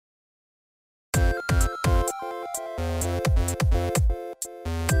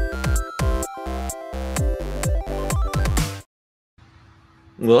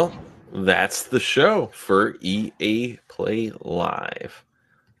Well, that's the show for EA Play Live.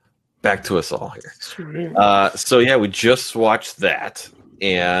 Back to us all here. Sweet. So yeah, we just watched that,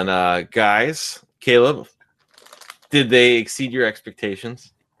 and guys, Caleb, did they exceed your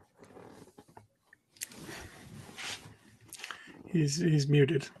expectations? He's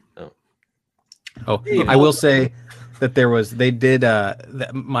muted. Oh, I will say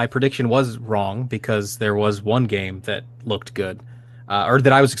that my prediction was wrong because there was one game that looked good, or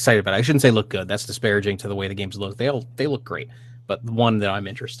that I was excited about. I shouldn't say look good. That's disparaging to the way the games look. They look great, but the one that I'm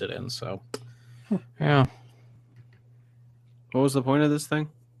interested in. So, yeah. What was the point of this thing?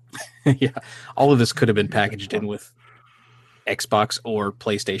 Yeah, all of this could have been packaged in with Xbox or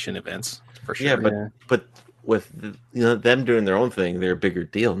PlayStation events for sure. Yeah, but with them doing their own thing, they're a bigger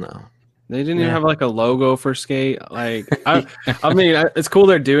deal now. They didn't even have like a logo for Skate. Like, I mean, it's cool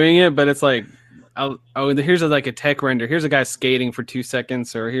they're doing it, but it's like, here's like a tech render. Here's a guy skating for 2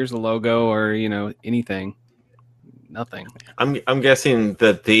 seconds, or here's a logo, or anything. Nothing. I'm guessing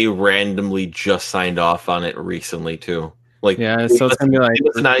that they randomly just signed off on it recently too. Like, yeah, so it's gonna be like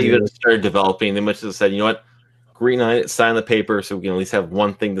it's not even started developing. They must have said, you know what, green light, sign the paper, so we can at least have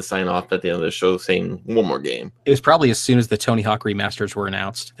one thing to sign off at the end of the show, saying one more game. It was probably as soon as the Tony Hawk remasters were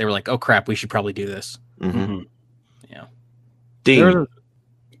announced, they were like, "Oh crap, we should probably do this." Mm-hmm. Yeah. Dean,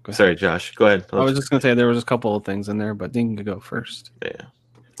 sorry, Josh, go ahead. I was just gonna say there was a couple of things in there, but Dean could go first. Yeah.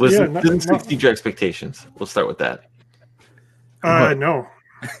 Listen, didn't exceed your expectations. We'll start with that. No,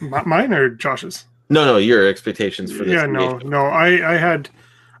 mine or Josh's. No, your expectations for this. Yeah, no. I had.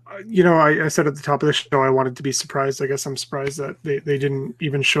 I said at the top of the show I wanted to be surprised. I guess I'm surprised that they didn't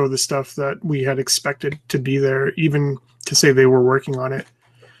even show the stuff that we had expected to be there, even to say they were working on it.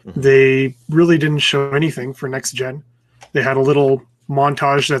 Mm-hmm. They really didn't show anything for next gen. They had a little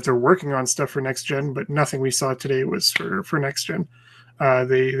montage that they're working on stuff for next gen, but nothing we saw today was for next gen.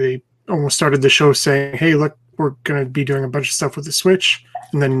 They almost started the show saying, "Hey, look, we're going to be doing a bunch of stuff with the Switch,"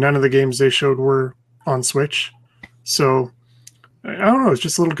 and then none of the games they showed were on Switch. So I don't know. It's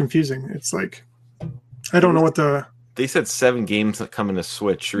just a little confusing. It's like, I don't know what They said 7 games that come into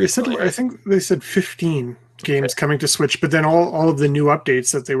Switch recently. I think they said 15 games coming to Switch, but then all of the new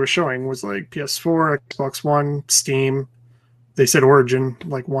updates that they were showing was like PS4, Xbox One, Steam. They said Origin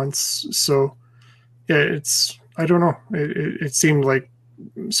like once. So yeah, I don't know. It seemed like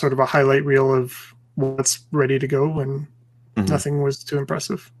sort of a highlight reel of what's ready to go, and nothing was too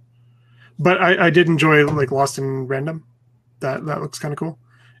impressive. But I did enjoy like Lost in Random. That looks kind of cool,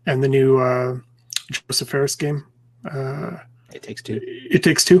 and the new Joseph Ferris game. It Takes Two. It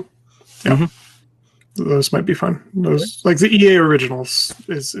Takes Two. Yeah, those might be fun. Those like the EA originals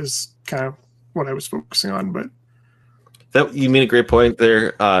is kind of what I was focusing on. But that you made a great point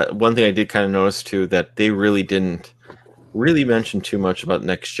there. One thing I did kind of notice too, that they really didn't mention too much about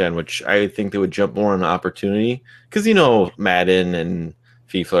next gen, which I think they would jump more on the opportunity, because Madden and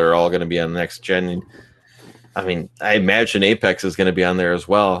FIFA are all going to be on next gen. And, I mean, I imagine Apex is going to be on there as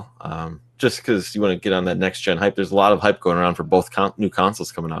well, just because you want to get on that next gen hype. There's a lot of hype going around for both new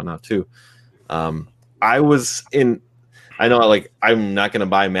consoles coming out now too. I'm not going to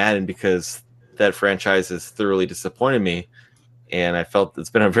buy Madden because that franchise has thoroughly disappointed me, and I felt it's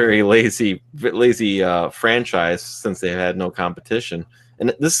been a very lazy franchise since they had no competition.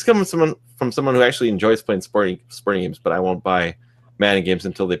 And this is coming from someone who actually enjoys playing sporting games, but I won't buy Madden games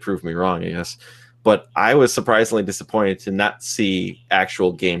until they prove me wrong, I guess. But I was surprisingly disappointed to not see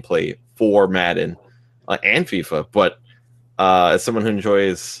actual gameplay for Madden and FIFA. But as someone who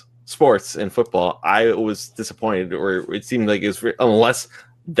enjoys sports and football, I was disappointed, or it seemed like unless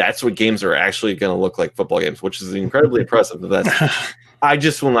that's what games are actually going to look like, football games, which is incredibly impressive. I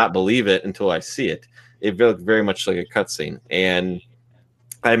just will not believe it until I see it. It looked very much like a cutscene. And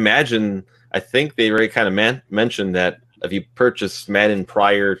I think they already kind of mentioned that if you purchase Madden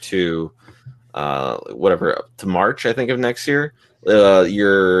prior to to March, I think, of next year,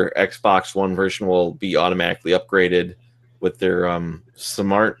 your Xbox One version will be automatically upgraded with their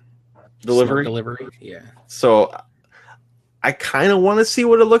smart delivery. Yeah. So I kind of want to see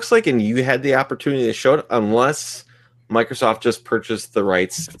what it looks like, and you had the opportunity to show it, unless Microsoft just purchased the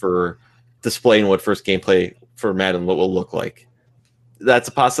rights for displaying what first gameplay for Madden will look like. That's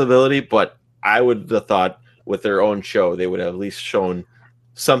a possibility, but I would have thought with their own show, they would have at least shown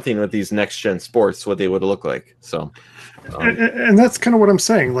something with these next-gen sports, what they would look like. So, and that's kind of what I'm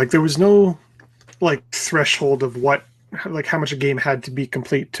saying. Like, there was no threshold of how much a game had to be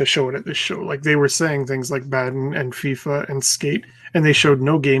complete to show it at this show. Like, they were saying things like Madden and FIFA and Skate, and they showed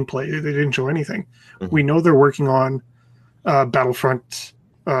no gameplay. They didn't show anything. Mm-hmm. We know they're working on Battlefront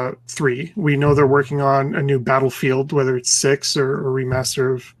 3. We know they're working on a new Battlefield, whether it's 6 or a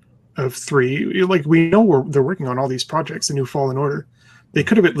remaster of 3. Like, we know they're working on all these projects, a new Fallen Order. They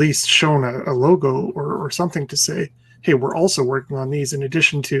could have at least shown a logo or something to say, hey, we're also working on these in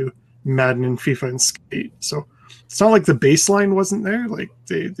addition to Madden and FIFA and Skate. So it's not like the baseline wasn't there. Like,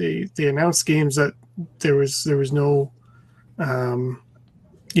 they announced games that there was no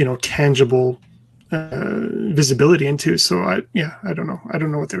tangible visibility into. So I don't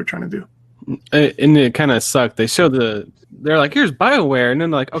know what they were trying to do. And it kind of sucked. They showed they're like, here's BioWare, and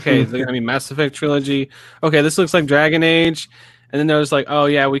then like, okay, is there gonna be Mass Effect trilogy? Okay, this looks like Dragon Age, and then there was like, oh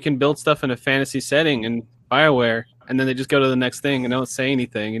yeah, we can build stuff in a fantasy setting in BioWare, and then they just go to the next thing and don't say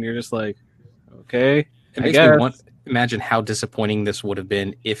anything, and you're just like, okay. It makes me imagine how disappointing this would have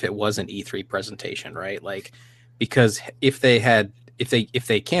been if it was an E3 presentation, right? Like, because if they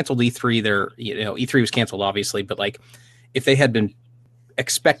canceled E3, E3 was canceled obviously, but like if they had been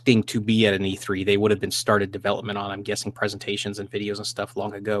expecting to be at an E3, they would have been started development on, I'm guessing, presentations and videos and stuff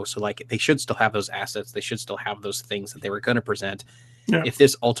long ago. So like they should still have those assets. They should still have those things that they were going to present. Yeah. If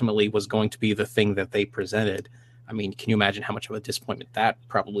this ultimately was going to be the thing that they presented, I mean, can you imagine how much of a disappointment that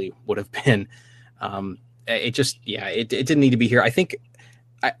probably would have been? It didn't need to be here. I think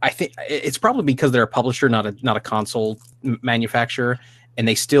it's probably because they're a publisher, not a console manufacturer, and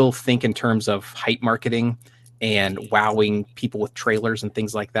they still think in terms of hype marketing and wowing people with trailers and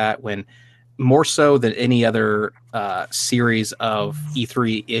things like that, when more so than any other series of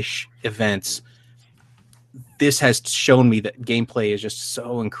E3-ish events, this has shown me that gameplay is just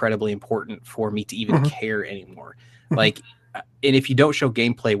so incredibly important for me to even care anymore. Like, and if you don't show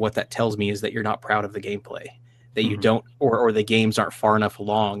gameplay, what that tells me is that you're not proud of the gameplay, that you don't, or the games aren't far enough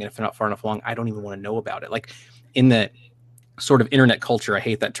along. And if they're not far enough along, I don't even want to know about it. Like, in the sort of internet culture, I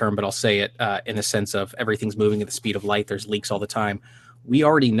hate that term, but I'll say it in the sense of everything's moving at the speed of light. There's leaks all the time. We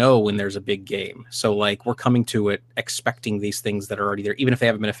already know when there's a big game. So like, we're coming to it expecting these things that are already there. Even if they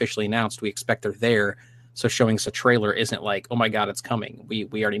haven't been officially announced, we expect they're there. So showing us a trailer isn't like, oh my God, it's coming. We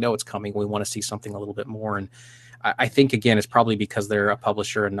already know it's coming. We want to see something a little bit more. And I think, again, it's probably because they're a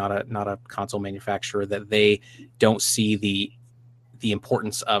publisher and not a console manufacturer, that they don't see the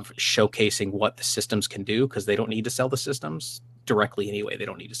importance of showcasing what the systems can do, because they don't need to sell the systems directly anyway. They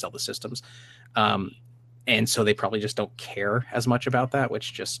don't need to sell the systems. And so they probably just don't care as much about that,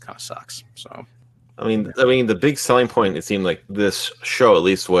 which just kind of sucks. So, I mean, the big selling point, it seemed like this show at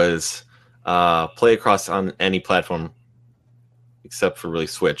least, was play across on any platform except for really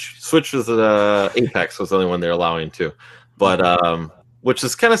Switch. Switch was Apex was the only one they're allowing to, but which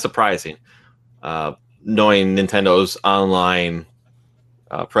is kind of surprising, knowing Nintendo's online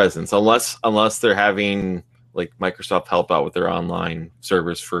presence, unless they're having like Microsoft help out with their online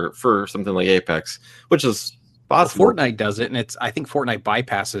servers for something like Apex, which is possible. Well, Fortnite does it, and I think Fortnite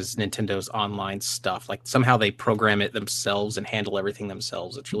bypasses Nintendo's online stuff. Like, somehow they program it themselves and handle everything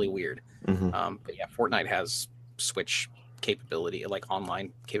themselves. It's really weird. But yeah, Fortnite has Switch capability, like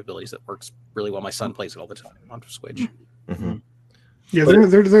online capabilities, that works really well. My son plays it all the time on Switch. Yeah, they're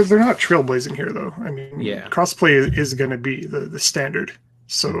not trailblazing here, though. I mean, yeah, crossplay is going to be the standard.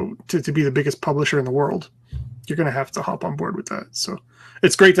 So to be the biggest publisher in the world, you're going to have to hop on board with that. So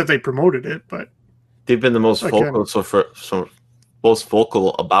it's great that they promoted it, but they've been the most vocal, most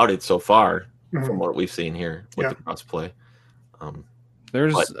vocal about it so far, from what we've seen here with the crossplay.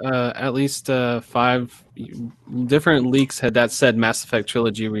 There's at least 5 different leaks that said Mass Effect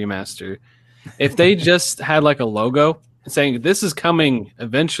Trilogy Remaster. If they just had like a logo saying this is coming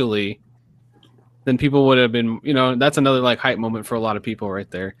eventually, then people would have been, that's another like hype moment for a lot of people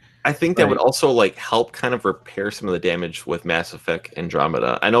right there. I think that would also like help kind of repair some of the damage with Mass Effect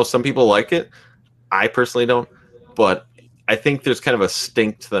Andromeda. I know some people like it. I personally don't, but I think there's kind of a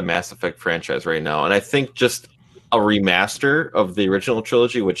stink to the Mass Effect franchise right now. And I think just a remaster of the original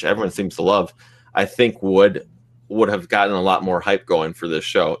trilogy, which everyone seems to love, I think would have gotten a lot more hype going for this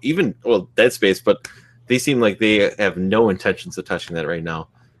show. Even, Dead Space, but they seem like they have no intentions of touching that right now.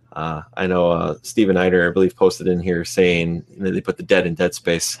 I know Steven Eider, I believe, posted in here saying that they put the dead in Dead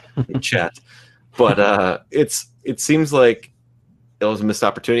Space in chat. But it seems like it was a missed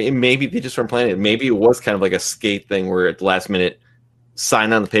opportunity. And maybe they just weren't planning it. Maybe it was kind of like a Skate thing where at the last minute,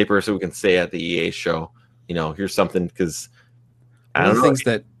 sign on the paper so we can stay at the EA show. Here's something, because one of the things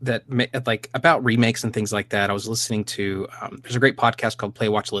that like about remakes and things like that, I was listening to, there's a great podcast called Play,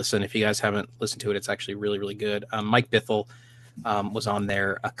 Watch, Listen. If you guys haven't listened to it, it's actually really, really good. Mike Bithell was on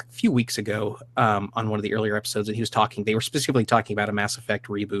there a few weeks ago on one of the earlier episodes, and they were specifically talking about a Mass Effect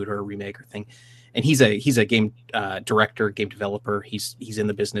reboot or a remake or thing. And he's a game director, game developer. He's in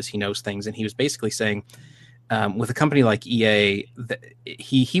the business. He knows things. And he was basically saying, with a company like EA,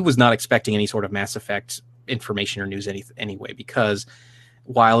 he was not expecting any sort of Mass Effect information or news anyway, because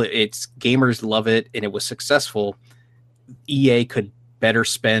while it's gamers love it and it was successful, EA could better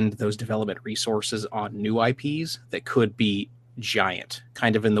spend those development resources on new IPs that could be giant,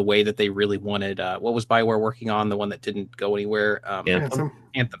 kind of in the way that they really wanted. What was BioWare working on, the one that didn't go anywhere? Anthem.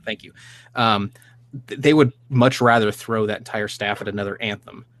 Thank you. They would much rather throw that entire staff at another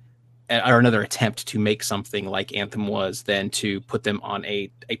Anthem or another attempt to make something like Anthem was than to put them on a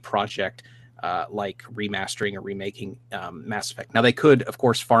project like remastering or remaking Mass Effect. Now, they could, of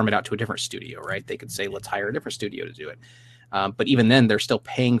course, farm it out to a different studio, right? They could say, let's hire a different studio to do it. But even then, they're still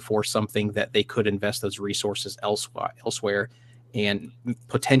paying for something that they could invest those resources elsewhere and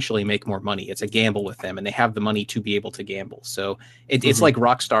potentially make more money. It's a gamble with them, and they have the money to be able to gamble. So it's like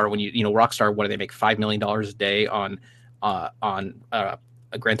Rockstar. When you know Rockstar, what do they make? $5 million a day on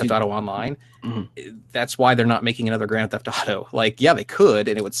a Grand Theft Auto Online. That's why they're not making another Grand Theft Auto. Like, yeah, they could,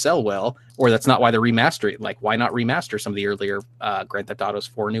 and it would sell well. Or that's not why they're remastering. Like, why not remaster some of the earlier Grand Theft Autos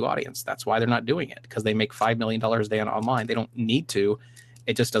for a new audience? That's why they're not doing it, because they make $5 million a day on online. They don't need to.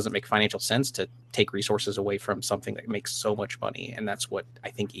 It just doesn't make financial sense to take resources away from something that makes so much money. And that's what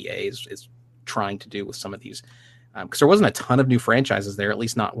I think EA is trying to do with some of these. Because there wasn't a ton of new franchises there, at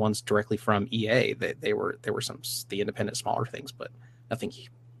least not ones directly from EA. There were some the independent smaller things, but nothing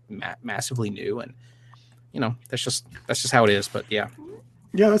massively new. And that's just how it is. But yeah,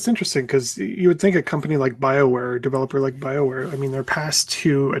 that's interesting, because you would think a company like BioWare, a developer like BioWare, I mean, their past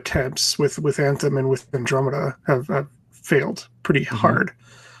two attempts with Anthem and with Andromeda have failed pretty hard.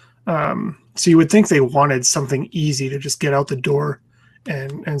 So you would think they wanted something easy to just get out the door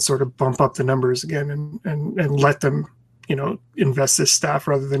and sort of bump up the numbers again and let them invest this staff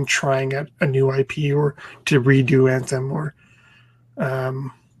rather than trying at a new IP or to redo Anthem or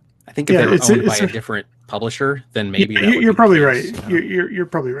I think if they were owned by a different publisher, then maybe you're probably right. You're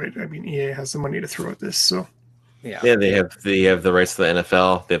probably right. I mean, EA has the money to throw at this, so yeah. They have the rights to the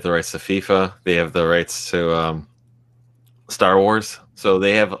NFL. They have the rights to FIFA. They have the rights to Star Wars. So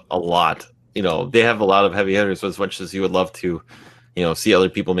they have a lot. They have a lot of heavy hitters. So as much as you would love to, see other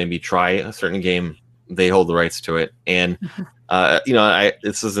people maybe try a certain game, they hold the rights to it. And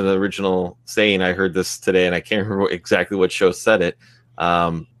this is an original saying. I heard this today, and I can't remember exactly what show said it.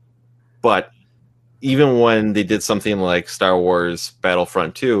 But even when they did something like Star Wars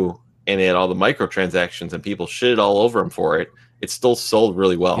Battlefront 2 and they had all the microtransactions and people shitted all over them for it, it still sold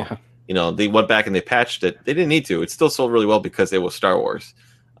really well. Yeah. They went back and they patched it. They didn't need to. It still sold really well because it was Star Wars.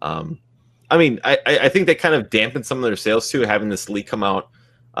 I mean, I think they kind of dampened some of their sales too, having this leak come out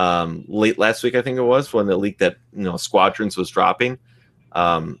late last week, I think it was, when the leak that Squadrons was dropping.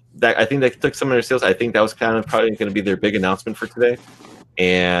 That I think that took some of their sales. I think that was kind of probably going to be their big announcement for today.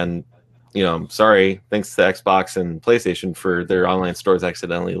 And sorry, thanks to Xbox and PlayStation for their online stores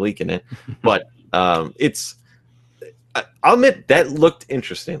accidentally leaking it. But I'll admit that looked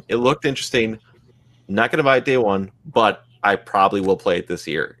interesting. It looked interesting. Not going to buy it day one, but I probably will play it this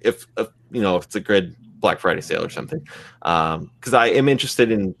year if it's a good Black Friday sale or something. Because I am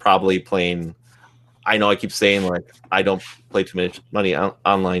interested in probably playing. I know I keep saying like I don't play too much money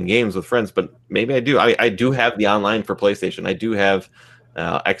online games with friends, but maybe I do. I do have the online for PlayStation. I do have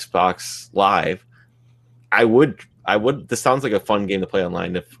Xbox Live. I would. This sounds like a fun game to play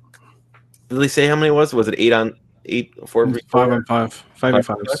online. Did they say how many it was? Was it 8 on 8? 4 5 on 5.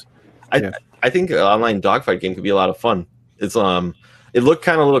 5v5s. I think an online dogfight game could be a lot of fun. It's it looked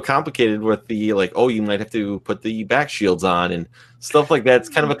kind of a little complicated with the you might have to put the back shields on and stuff like that. It's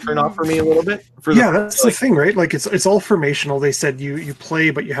kind of a turn off for me a little bit. That's the thing, right? Like it's all formational. They said you play,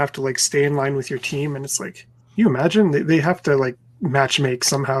 but you have to like stay in line with your team, and it's like, you imagine they have to like match make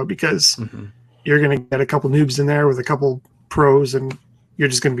somehow, because you're going to get a couple noobs in there with a couple pros, and you're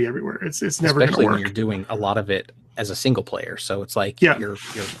just going to be everywhere. It's never going to work. Especially when you're doing a lot of it as a single player. So it's like you're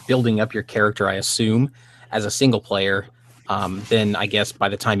building up your character, I assume, as a single player. Then I guess by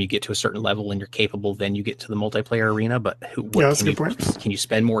the time you get to a certain level and you're capable, then you get to the multiplayer arena. But that's a good point. Can you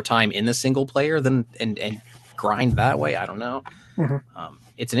spend more time in the single player and grind that way? I don't know.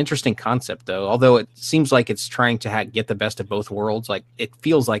 It's an interesting concept, though. Although it seems like it's trying to get the best of both worlds. Like it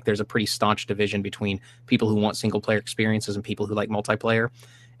feels like there's a pretty staunch division between people who want single player experiences and people who like multiplayer.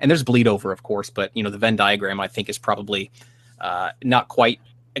 And there's bleed over, of course. But the Venn diagram, I think, is probably not quite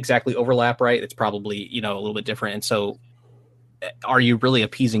exactly overlap, right? It's probably a little bit different. And so, are you really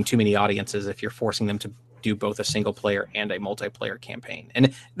appeasing too many audiences if you're forcing them to do both a single player and a multiplayer campaign?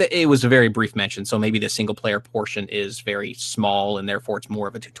 And it was a very brief mention, so maybe the single player portion is very small and therefore it's more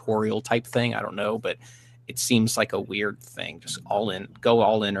of a tutorial type thing. I don't know, but it seems like a weird thing. Just go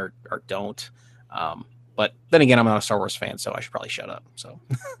all in or don't. But But then again, I'm not a Star Wars fan, so I should probably shut up. So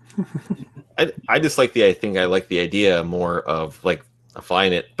I just like I think I like the idea more of like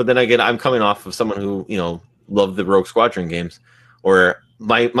flying it. But then again, I'm coming off of someone who, loved the Rogue Squadron games, where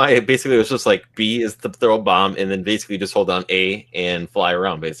my basically was just like B is to throw a bomb and then basically just hold down A and fly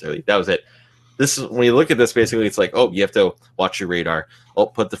around. Basically, that was it. This is when you look at this. Basically, it's like, oh, you have to watch your radar. Oh,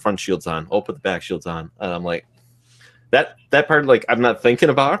 put the front shields on. Oh, put the back shields on. And I'm like, that part, like I'm not thinking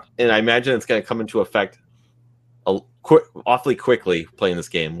about, and I imagine it's going to come into effect awfully quickly playing this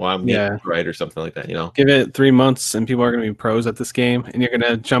game while I'm right or something like that. Give it 3 months and people are going to be pros at this game, and you're going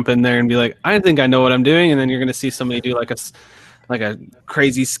to jump in there and be like, I think I know what I'm doing, and then you're going to see somebody do like a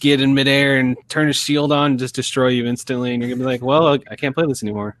crazy skid in midair and turn his shield on and just destroy you instantly, and you're going to be like, well, I can't play this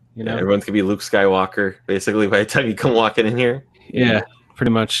anymore. Everyone's going to be Luke Skywalker basically by the time you come walking in here. Yeah,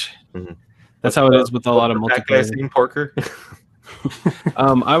 pretty much. Mm-hmm. That's how it is with a lot of multiplayer. Porker.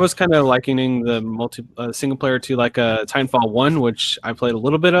 I was kind of likening the single player to like a Titanfall 1, which I played a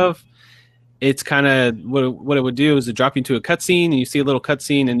little bit of. It's kind of what it would do is it drop you into a cutscene, and you see a little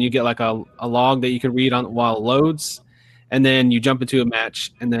cutscene, and you get like a log that you can read on while it loads, and then you jump into a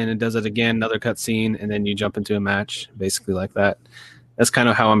match, and then it does it again, another cutscene, and then you jump into a match, basically like that. That's kind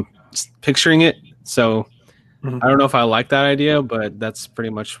of how I'm picturing it. So I don't know if I like that idea, but that's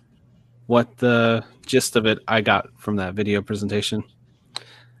pretty much what the gist of it I got from that video presentation.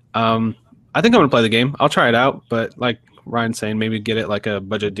 I think I'm gonna play the game. I'll try it out, but like Ryan's saying, maybe get it like a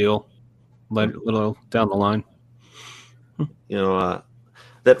budget deal, little down the line.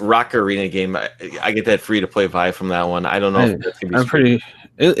 That Rock Arena game, I get that free to play vibe from that one. I don't know if that's gonna be.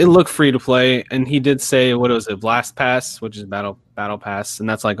 It looked free to play, and he did say what was it, Blast Pass, which is Battle Pass, and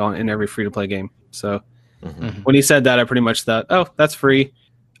that's like in every free to play game. So when he said that, I pretty much thought, oh, that's free.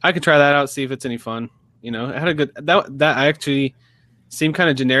 I could try that out, see if it's any fun. It had a good that I actually seemed kind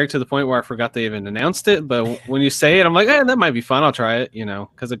of generic to the point where I forgot they even announced it. But when you say it, I'm like, that might be fun. I'll try it.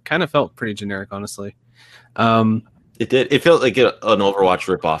 Because it kind of felt pretty generic, honestly. It did. It felt like an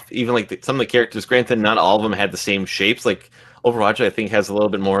Overwatch ripoff. Even like some of the characters, granted, not all of them had the same shapes. Like Overwatch, I think, has a little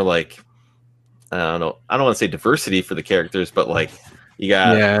bit more like I don't know. I don't want to say diversity for the characters, but like you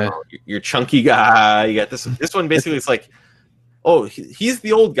got your chunky guy. You got this one. Basically, it's like, oh, he's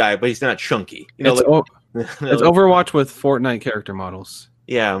the old guy, but he's not chunky. It's Overwatch with Fortnite character models.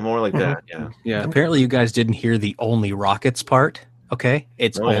 Yeah, more like that. Yeah. Apparently, you guys didn't hear the only rockets part. Okay,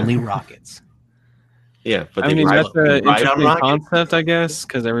 it's only rockets. Yeah, but I mean that's an interesting concept, I guess,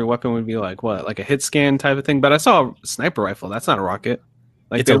 because every weapon would be like like a hit scan type of thing. But I saw a sniper rifle. That's not a rocket.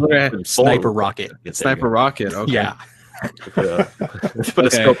 Like it's a sniper rocket. Sniper rocket. Okay. Yeah. Put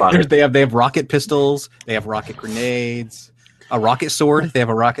a scope on it. They have rocket pistols. They have rocket grenades. A rocket sword. They have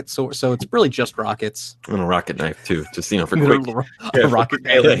a rocket sword. So it's really just rockets. And a rocket knife too, just for quick. A rocket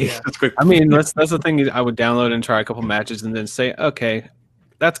knife. Quick. I mean, that's the thing. I would download and try a couple matches and then say, okay,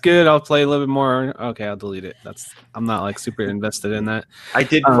 that's good. I'll play a little bit more. Okay, I'll delete it. I'm not like super invested in that. I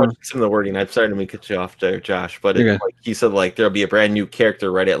did question some of the wording. I'm sorry to cut you off there, Josh, but he said like there'll be a brand new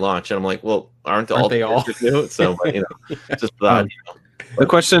character right at launch, and I'm like, well, aren't they all new? So just that. The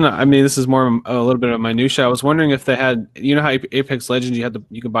question, I mean, this is more a little bit of minutia. I was wondering if they had, how Apex Legends,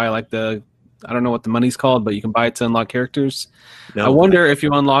 you could buy like I don't know what the money's called, but you can buy it to unlock characters. No. I wonder if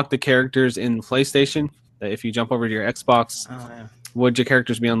you unlock the characters in PlayStation, if you jump over to your Xbox, would your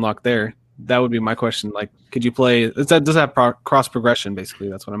characters be unlocked there? That would be my question. Like, could you play? Does that have cross progression? Basically,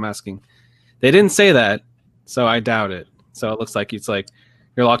 that's what I'm asking. They didn't say that, so I doubt it. So it looks like it's like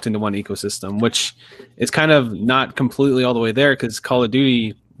you're locked into one ecosystem, which is kind of not completely all the way there, because Call of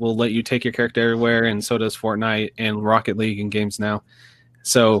Duty will let you take your character everywhere, and so does Fortnite and Rocket League and games now.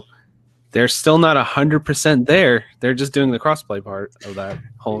 So they're still not 100% there. They're just doing the crossplay part of that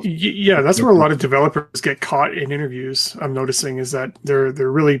whole. Yeah, that's where a lot of developers get caught in interviews. I'm noticing is that they're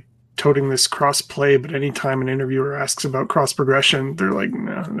really toting this cross-play, but anytime an interviewer asks about cross progression, they're like,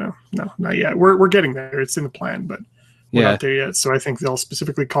 no, not yet. We're getting there. It's in the plan, but we're not there yet. So I think they'll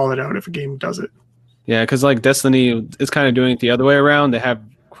specifically call it out if a game does it. Yeah, because like Destiny is kind of doing it the other way around. They have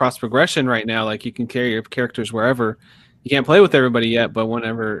cross progression right now. Like you can carry your characters wherever. You can't play with everybody yet, but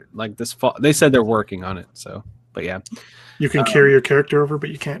whenever like this fall, they said they're working on it. So, but yeah, you can carry your character over, but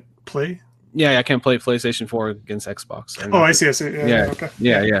you can't play. Yeah, I can't play PlayStation 4 against Xbox. Oh, I see. Yeah. Okay.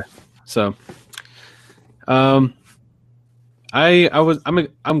 Yeah. So, I'm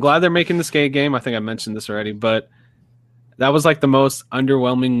glad they're making the skate game. I think I mentioned this already, but that was like the most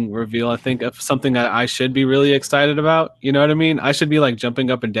underwhelming reveal, I think, of something that I should be really excited about. You know what I mean? I should be like jumping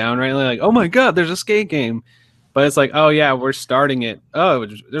up and down right now, like, oh my god, there's a skate game. But it's like, oh yeah, we're starting it. Oh,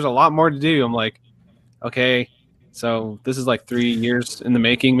 there's a lot more to do. I'm like, okay, So this is like 3 years in the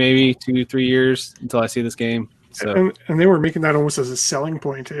making, maybe 2-3 years until I see this game. So And they were making that almost as a selling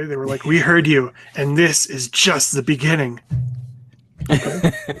point. Eh? They were like, "We heard you, and this is just the beginning."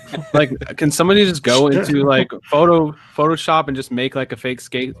 like, can somebody just go into like Photoshop and just make like a fake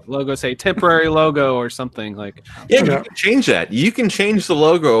skate logo, say temporary logo or something like? Yeah, you can change that. You can change the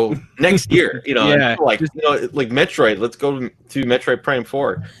logo next year. Yeah. like Metroid. Let's go to Metroid Prime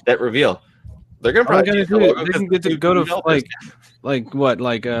 4. That reveal. They're gonna probably they can get to go to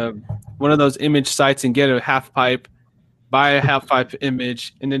one of those image sites and get a half pipe, buy a half pipe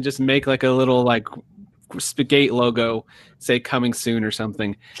image, and then just make like a little like skate logo, say coming soon or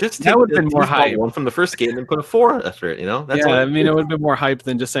something. Just that would have been more hype. One from the first game and put a 4 after it. That's I mean, it would have been more hype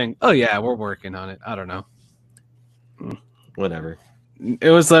than just saying, "Oh yeah, we're working on it." I don't know. Whatever.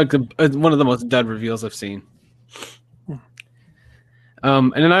 It was like one of the most dud reveals I've seen.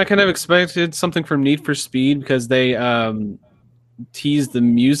 And then I kind of expected something from Need for Speed because they teased the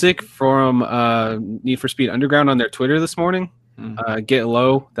music from Need for Speed Underground on their Twitter this morning. Get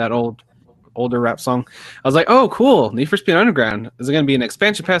Low, that older rap song. I was like, oh, cool. Need for Speed Underground. Is it going to be an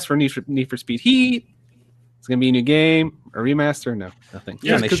expansion pass for Need for Speed Heat? It's going to be a new game? A remaster? No, nothing.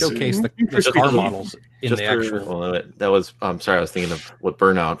 Yeah, and they showcased the car models in the actual. That was. I'm sorry, I was thinking of what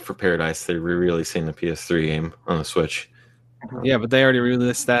Burnout for Paradise. They were releasing the PS3 game on the Switch. Yeah, but they already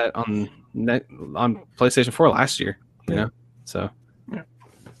released that on PlayStation 4 last year. You know, so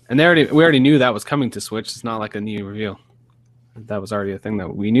and we already knew that was coming to Switch. It's not like a new reveal. That was already a thing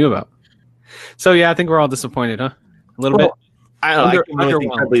that we knew about. So yeah, I think we're all disappointed, huh? A little bit. I don't know. I think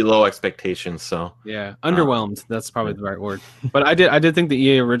incredibly low expectations. So yeah, underwhelmed. That's probably the right word. But I did think the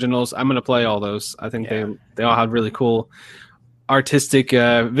EA originals. I'm gonna play all those. I think they all had really cool artistic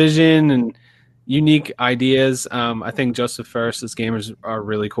vision and unique ideas. I think Joseph Ferris's gamers are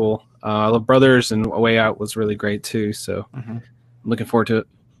really cool. I love Brothers and A Way Out was really great too. So I'm looking forward to it.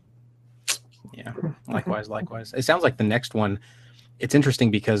 Yeah, likewise. It sounds like the next one. It's interesting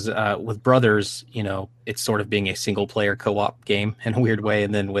because with Brothers, it's sort of being a single player co-op game in a weird way,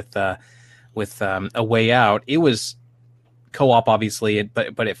 and then with A Way Out, it was co-op obviously,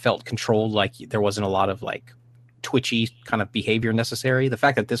 but it felt controlled. Like there wasn't a lot of like twitchy kind of behavior necessary. The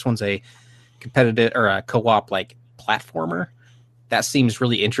fact that this one's a competitive or a co-op like platformer, that seems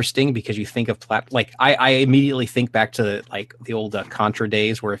really interesting because you think of I immediately think back to like the old Contra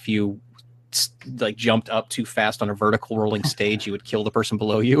days where if you like jumped up too fast on a vertical rolling stage, you would kill the person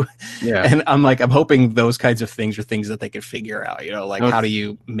below you. Yeah. And I'm hoping those kinds of things are things that they could figure out, how do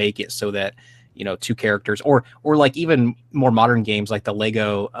you make it so that, two characters or like even more modern games like the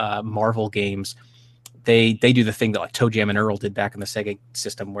Lego Marvel games, they do the thing that like Toe Jam and Earl did back in the Sega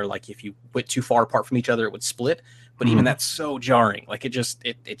system where like if you went too far apart from each other, it would split. But even that's so jarring. Like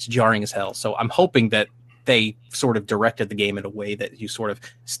it's jarring as hell. So I'm hoping that they sort of directed the game in a way that you sort of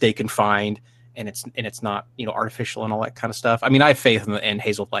stay confined and it's not, artificial and all that kind of stuff. I mean, I have faith in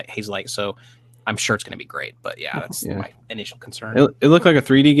Hazelight, so I'm sure it's going to be great. But that's my initial concern. It looked like a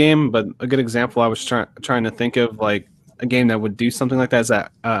 3D game, but a good example I was trying to think of like a game that would do something like that is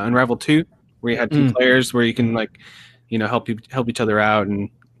that Unravel 2, where you had two players where you can like, help each other out and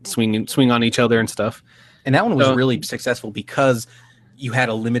swing on each other and stuff. And that one was really successful because you had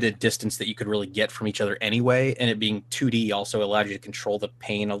a limited distance that you could really get from each other anyway, and it being 2D also allowed you to control the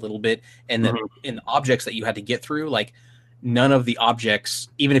pain a little bit. And then in the objects that you had to get through, like none of the objects,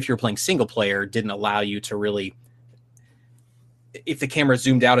 even if you're playing single player, didn't allow you to really, if the camera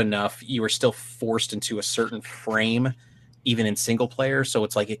zoomed out enough, you were still forced into a certain frame, even in single player. So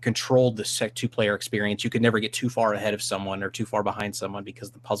it's like it controlled the 2-player experience. You could never get too far ahead of someone or too far behind someone because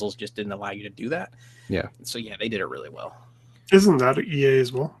the puzzles just didn't allow you to do that. Yeah. So they did it really well. Isn't that EA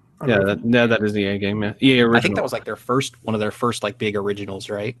as well? That is the EA game. Yeah, EA original. I think that was like one of their first like big originals,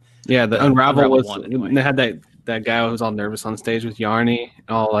 right? Yeah, the Unravel was one, anyway. They had that guy who was all nervous on stage with Yarny,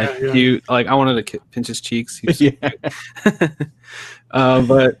 all like cute. Like I wanted to pinch his cheeks. He was so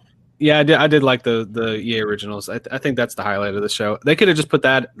but yeah, I did like the EA originals. I think that's the highlight of the show. They could have just put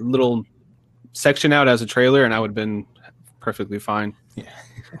that little section out as a trailer, and I would have been perfectly fine. Yeah,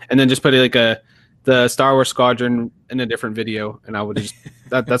 and then just put like the Star Wars Squadron in a different video, and I would just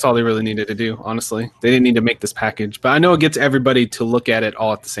that's all they really needed to do. Honestly, they didn't need to make this package, but I know it gets everybody to look at it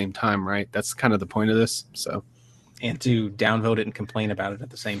all at the same time, right? That's kind of the point of this. So, and to downvote it and complain about it at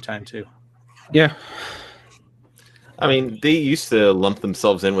the same time too. Yeah, I mean, they used to lump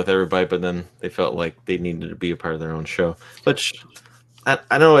themselves in with everybody, but then they felt like they needed to be a part of their own show. Which I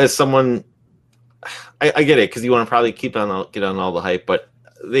don't know, as someone, I get it because you want to probably get on all the hype, but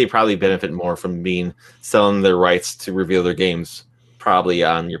they probably benefit more from selling their rights to reveal their games probably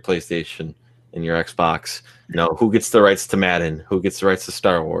on your PlayStation in your Xbox. You know, who gets the rights to Madden? Who gets the rights to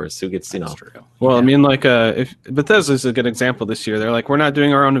Star Wars? Who gets, you know? Well, I mean, like, if Bethesda is a good example this year. They're like, we're not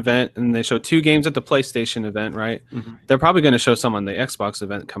doing our own event, and they show 2 games at the PlayStation event, right? Mm-hmm. They're probably going to show some on the Xbox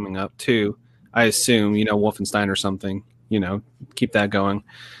event coming up too. I assume, you know, Wolfenstein or something. You know, keep that going.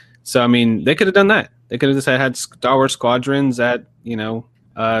 So, I mean, they could have done that. They could have just had Star Wars Squadrons at, you know,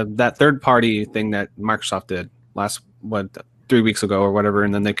 that third-party thing that Microsoft did last 3 weeks ago or whatever,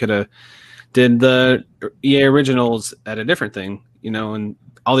 and then they could have did the EA Originals at a different thing, you know, and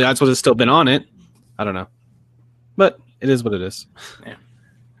all the odds would have still been on it. I don't know, but it is what it is. Yeah.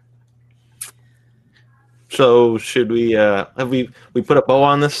 So should we have we put a bow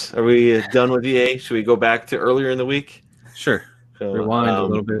on this? Are we done with EA? Should we go back to earlier in the week? Sure. So, Rewind a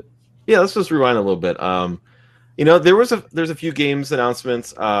little bit. Yeah, let's just rewind a little bit. You know, there's a few games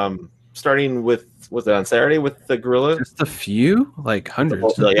announcements. Starting with, was it on Saturday with the Gorilla? Just a few, like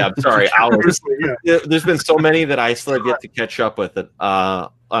hundreds. Yeah, I'm sorry, hours. Yeah. There's been so many that I still have yet to catch up with it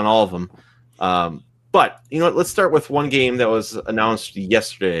on all of them. But you know what? Let's start with one game that was announced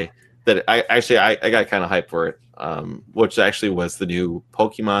yesterday that I got kind of hyped for it, which actually was the new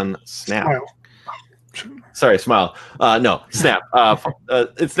Pokemon Snap. Smile. Sorry, Smile. No, Snap.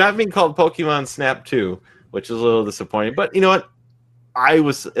 It's not being called Pokemon Snap 2, which is a little disappointing. But you know what? I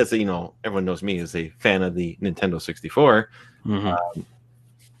was, as you know, everyone knows me as a fan of the Nintendo 64. Mm-hmm.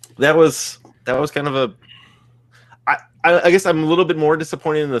 That was kind of a. I guess I'm a little bit more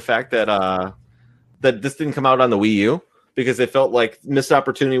disappointed in the fact that that this didn't come out on the Wii U, because it felt like missed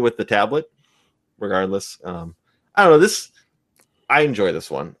opportunity with the tablet. Regardless, I don't know. I enjoy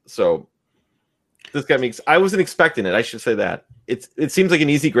this one, so this got me. I wasn't expecting it. I should say that it seems like an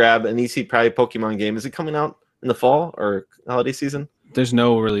easy grab, an easy probably Pokemon game. Is it coming out in the fall or holiday season? There's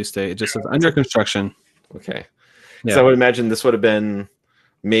no release date. It just says under construction. Okay. Yeah. So I would imagine this would have been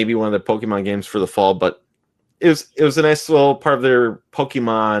maybe one of the Pokemon games for the fall, but it was a nice little part of their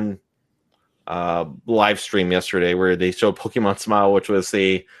Pokemon live stream yesterday where they showed Pokemon Smile, which was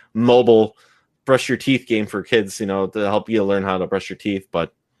a mobile brush your teeth game for kids, you know, to help you learn how to brush your teeth.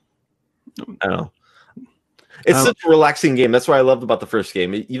 But I don't know. It's such a relaxing game. That's what I loved about the first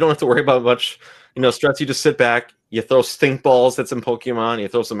game. You don't have to worry about much, you know, stress. You just sit back, you throw stink balls that's in Pokemon, you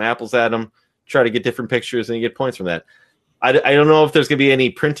throw some apples at them, try to get different pictures, and you get points from that. I don't know if there's going to be any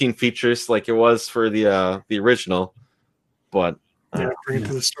printing features like it was for the original, but bring it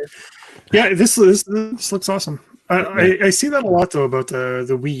to the store. Yeah, this looks awesome. I see that a lot though about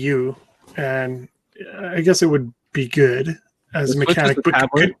the Wii U, and I guess it would be good as a mechanic. But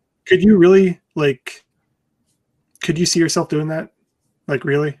could you really could you see yourself doing that? Like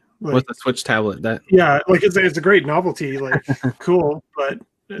really? With the Switch tablet, it's a great novelty, like cool, but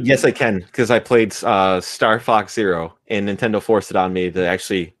yes, I can, because I played Star Fox Zero and Nintendo forced it on me to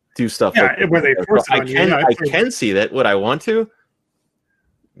actually do stuff. Yeah, where they force it on you. I can see that. Would I want to?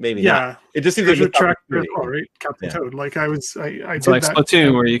 Maybe not. It just seems like a track as well, right? Captain Toad. Like I it's did like that.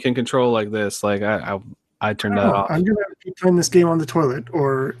 Splatoon where you can control like this. Like I turned that off. I'm gonna be playing this game on the toilet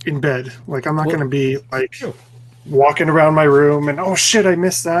or in bed. Like I'm not gonna be like walking around my room and oh shit, I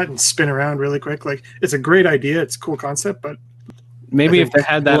missed that and spin around really quick. Like it's a great idea. It's a cool concept, but maybe if they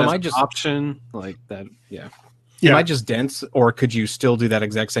had that as an option, like that, Am I just dense, or could you still do that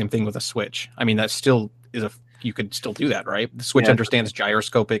exact same thing with a Switch? I mean, that still is you could still do that, right? The Switch understands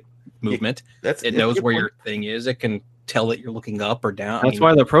gyroscopic movement. It knows where your thing is. It can tell that you're looking up or down. That's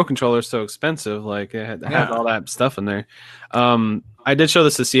why the Pro Controller is so expensive. Like it has all that stuff in there. I did show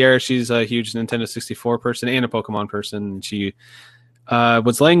this to Sierra. She's a huge Nintendo 64 person and a Pokemon person. She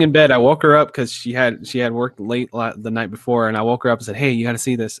was laying in bed. I woke her up because she had worked late the night before, and I woke her up and said, "Hey, you got to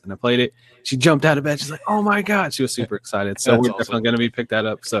see this." And I played it. She jumped out of bed. She's like, "Oh my god!" She was super excited. So we're definitely going to be pick that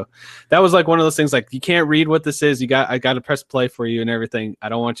up. So that was like one of those things. Like you can't read what this is. I got to press play for you and everything. I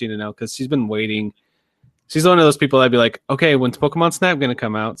don't want you to know because she's been waiting. She's one of those people that'd be like, "Okay, when's Pokemon Snap going to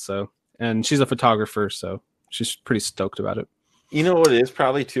come out?" So, and she's a photographer, so she's pretty stoked about it. You know what it is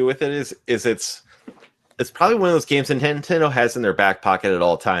probably too with it is it's probably one of those games that Nintendo has in their back pocket at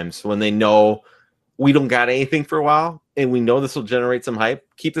all times when they know we don't got anything for a while and we know this will generate some hype.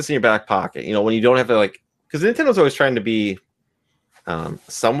 Keep this in your back pocket. You know, when you don't have to because Nintendo's always trying to be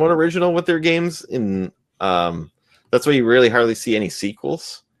somewhat original with their games, and that's why you really hardly see any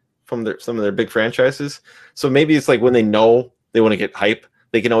sequels from some of their big franchises. So maybe it's like when they know they want to get hype,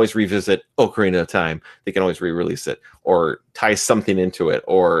 they can always revisit Ocarina of Time. They can always re-release it or tie something into it,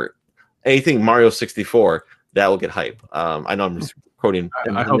 or anything Mario 64 that will get hype. I know I'm just quoting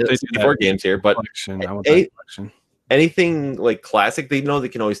I hope they do that games here, but anything like classic, they know they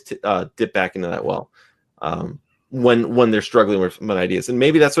can always dip back into that well. when they're struggling with ideas. And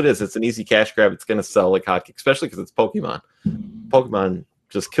maybe that's what it is. It's an easy cash grab. It's going to sell like hotcakes, especially because it's Pokemon. Pokemon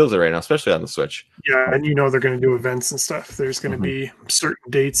just kills it right now, especially on the Switch. Yeah, and they're going to do events and stuff. There's going to be certain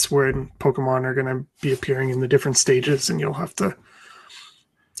dates when Pokemon are going to be appearing in the different stages, and you'll have to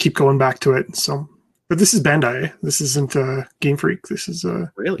keep going back to it. So, but this is Bandai. This isn't Game Freak. This is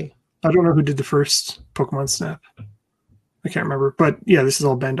Really? I don't know who did the first Pokemon Snap. I can't remember, but yeah, this is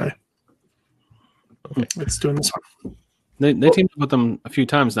all Bandai. Okay. It's doing this one. They teamed up with them a few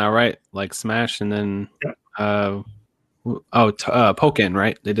times now, right? Like Smash, and then Pokken,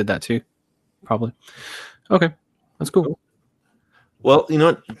 right? They did that too, probably. Okay, that's cool. Well, you know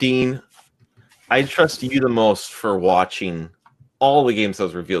what, Dean? I trust you the most for watching all the games that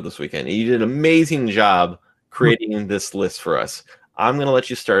was revealed this weekend. You did an amazing job creating this list for us. I'm going to let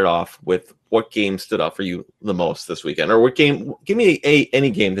you start off with what game stood out for you the most this weekend, or what game. Give me any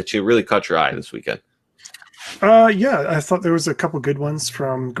game that you really caught your eye this weekend. Yeah, I thought there was a couple good ones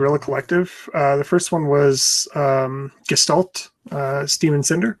from Guerrilla Collective. The first one was Gestalt, Steam and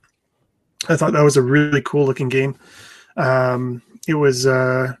Cinder. I thought that was a really cool looking game. It was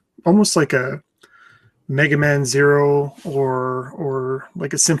almost like a Mega Man Zero or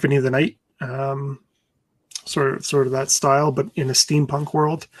like a Symphony of the Night, sort of that style, but in a steampunk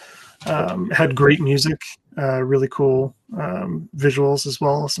world. It had great music, really cool visuals as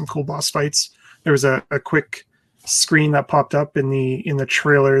well, some cool boss fights. There was a quick screen that popped up in the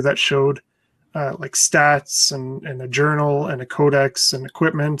trailer that showed like stats and a journal and a codex and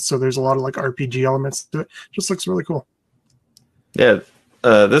equipment. So there's a lot of like RPG elements to it. Just looks really cool. Yeah,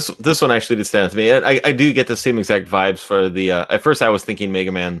 this one actually did stand out to me. I do get the same exact vibes for the. At first, I was thinking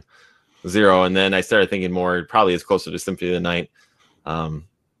Mega Man Zero, and then I started thinking more probably as closer to Symphony of the Night.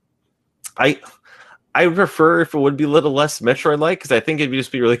 I prefer if it would be a little less Metroid-like, because I think it'd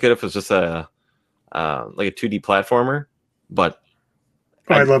just be really good if it was just like a 2D platformer. But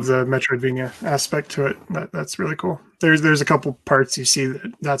I love the Metroidvania aspect to it. That's really cool. There's a couple parts you see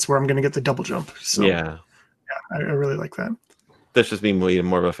that's where I'm going to get the double jump. So yeah, I really like that. That's just me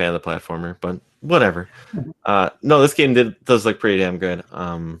more of a fan of the platformer, but whatever. No, this game does look pretty damn good.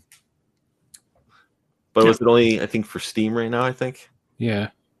 But was it only, I think, for Steam right now, I think? Yeah,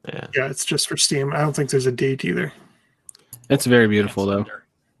 it's just for Steam. I don't think there's a date either. It's very beautiful though.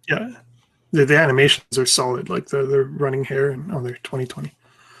 Yeah, the animations are solid, like the running hair, and they're 2020.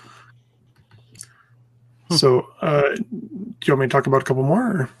 So, do you want me to talk about a couple more?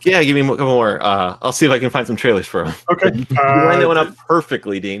 Or? Yeah, give me a couple more. I'll see if I can find some trailers for them. Okay. You lined that one up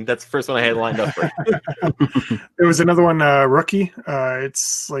perfectly, Dean. That's the first one I had lined up for. There was another one, Rookie.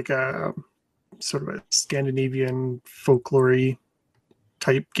 It's like a sort of a Scandinavian folklore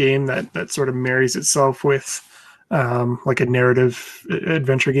type game that sort of marries itself with like a narrative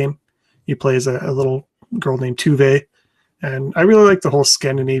adventure game. You play as a little girl named Tuve. And I really like the whole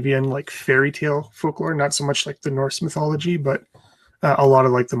Scandinavian like fairy tale folklore, not so much like the Norse mythology, but a lot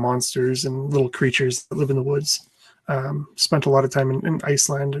of like the monsters and little creatures that live in the woods. Spent a lot of time in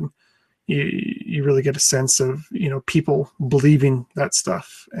Iceland, and you really get a sense of, people believing that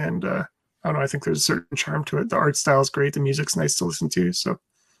stuff. And I don't know, I think there's a certain charm to it. The art style is great. The music's nice to listen to. So I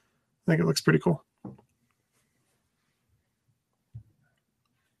think it looks pretty cool.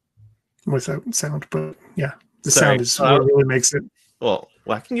 Without sound, but yeah. The sound is what really makes it. Well,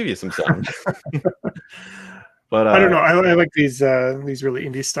 I can give you some sound. But I don't know. I like these really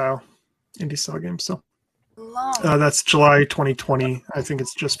indie style games. So that's July 2020. I think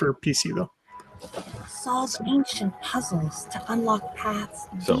it's just for PC though. Solve ancient puzzles to unlock paths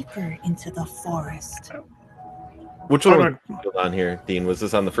deeper into the forest. Which one was on here, Dean? Was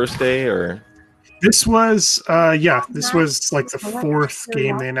this on the first day or? This was, this was like the fourth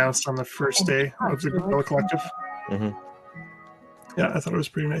game they announced on the first day of the Guerrilla Collective. Mm-hmm. Yeah, I thought it was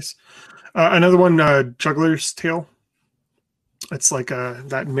pretty nice. Another one, Juggler's Tale. It's like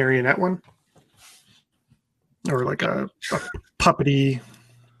that marionette one. Or like a puppety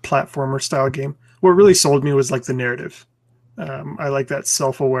platformer style game. What really sold me was like the narrative. I like that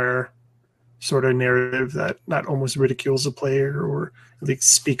self-aware sort of narrative that almost ridicules a player or at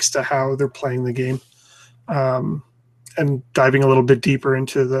least speaks to how they're playing the game. And diving a little bit deeper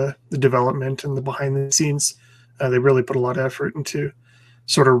into the development and the behind the scenes, they really put a lot of effort into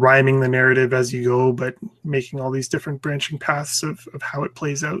sort of rhyming the narrative as you go, but making all these different branching paths of how it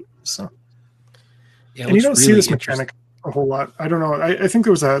plays out. So, yeah, and you don't see this mechanic a whole lot. I don't know. I think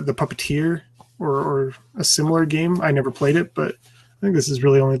there was the Puppeteer or a similar game. I never played it, but I think this is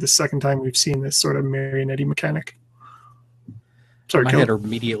really only the second time we've seen this sort of marionette mechanic. Sorry, my head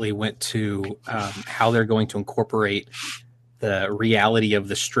immediately went to how they're going to incorporate the reality of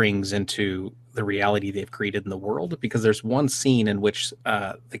the strings into the reality they've created in the world, because there's one scene in which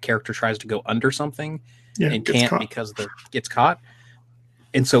the character tries to go under something and can't caught. because gets caught.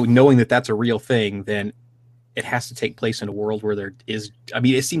 And so knowing that that's a real thing, then it has to take place in a world where there is, I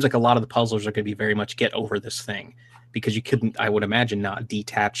mean, it seems like a lot of the puzzles are going to be very much get over this thing, because you couldn't, I would imagine, not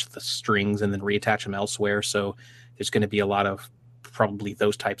detach the strings and then reattach them elsewhere. So there's going to be a lot of probably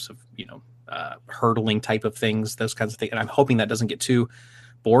those types of, hurdling type of things, those kinds of things. And I'm hoping that doesn't get too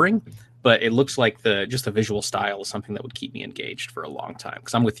boring, but it looks like just the visual style is something that would keep me engaged for a long time.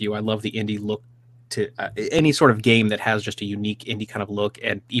 Because I'm with you. I love the indie look to any sort of game that has just a unique indie kind of look,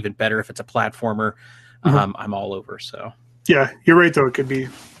 and even better if it's a platformer. I'm all over. So yeah, you're right though. It could be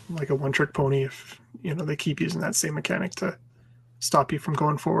like a one-trick pony if they keep using that same mechanic to stop you from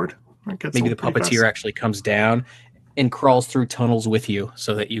going forward. Maybe the puppeteer actually comes down and crawls through tunnels with you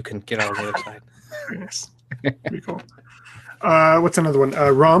so that you can get on the other side. Very nice. Pretty cool. What's another one?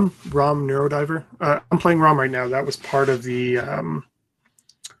 ROM Neurodiver. I'm playing ROM right now. That was part of the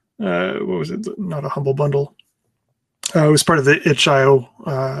what was it? Not a Humble Bundle. It was part of the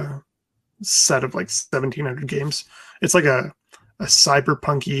itch.io set of like 1,700 games. It's like a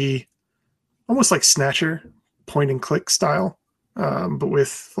cyberpunky, almost like Snatcher, point and click style, but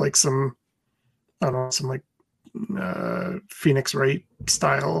with like some like Phoenix Wright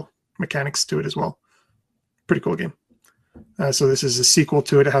style mechanics to it as well. Pretty cool game. So this is a sequel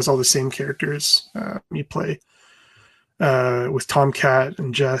to it. It has all the same characters. You play with Tomcat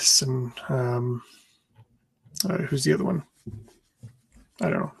and Jess and who's the other one? I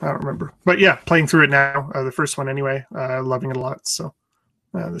don't know. I don't remember. But yeah, playing through it now. The first one anyway. Loving it a lot. So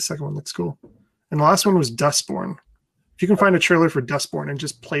the second one looks cool. And the last one was Dustborn. If you can find a trailer for Dustborn and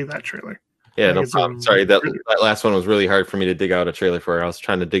just play that trailer. Yeah, no problem. Sorry, that last one was really hard for me to dig out a trailer for. I was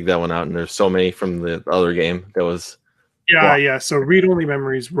trying to dig that one out, and there's so many from the other game that was. Yeah. So Read Only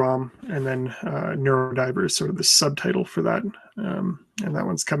Memories, ROM, and then Neurodiver is sort of the subtitle for that. And that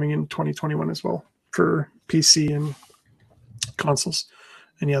one's coming in 2021 as well for PC and consoles.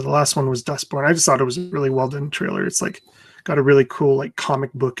 And yeah, the last one was Dustborn. I just thought it was a really well done trailer. It's like got a really cool like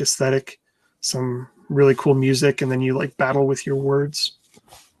comic book aesthetic, some really cool music, and then you like battle with your words.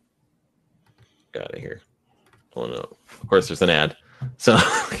 Got it here. Oh no! Of course, there's an ad. So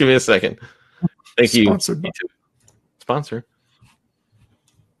give me a second. Thank you. Sponsored. Sponsor.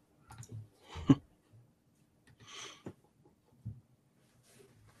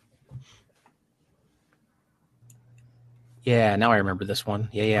 Yeah, now I remember this one.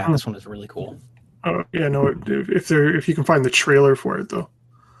 Yeah, this one is really cool. Oh yeah, no. If you can find the trailer for it though,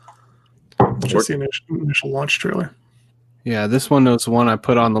 just the initial launch trailer. Yeah, this one was one I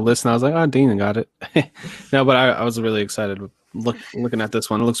put on the list, and I was like, "Oh, Dean got it." No, but I was really excited looking at this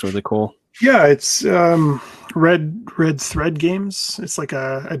one. It looks really cool. Yeah, it's Red Thread Games. It's like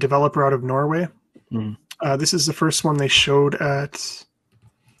a developer out of Norway. Mm. This is the first one they showed at.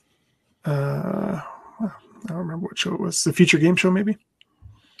 I don't remember what show it was. The Future Game Show, maybe.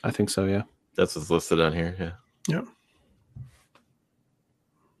 I think so. Yeah, that's what's listed on here. Yeah. Yeah.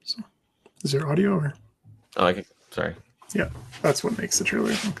 So, is there audio or? Oh, sorry. Yeah, that's what makes the trailer,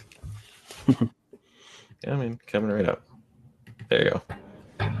 I think. Yeah, I mean, coming right up. There you go.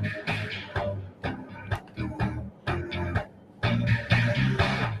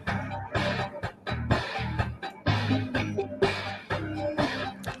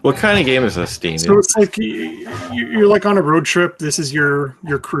 What kind of game is this, Dean? So it's like you're like on a road trip. This is your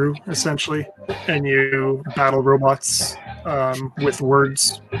crew, essentially, and you battle robots with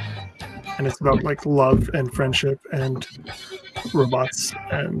words. And it's about like love and friendship and robots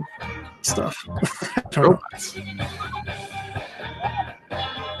and stuff. Robots.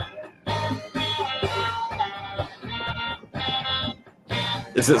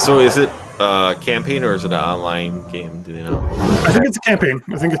 Is it campaign or is it an online game? Do they know? I think it's a campaign.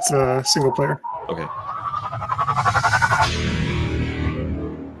 I think it's a single player. Okay.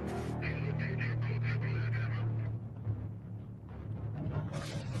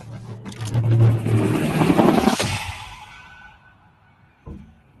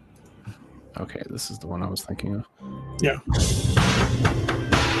 Okay, this is the one I was thinking of. Yeah.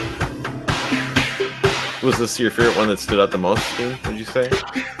 Was this your favorite one that stood out the most, Dean, would you say?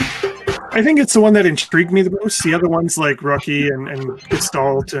 I think it's the one that intrigued me the most. The other ones like Rookie and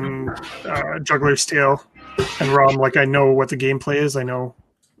Gestalt and Juggler's Tale and ROM, like I know what the gameplay is. I know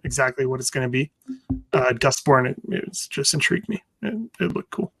exactly what it's going to be. Dustborn, it's just intrigued me. It looked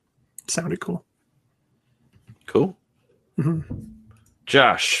cool. It sounded cool. Cool. Mm-hmm.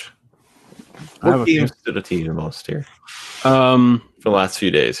 Josh, what games stood out to you the most here? For the last few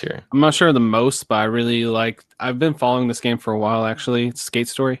days here. I'm not sure the most, but I really I've been following this game for a while, actually. It's Skate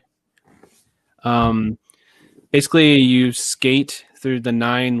Story. Basically, you skate through the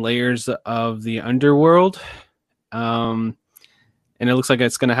 9 layers of the underworld, and it looks like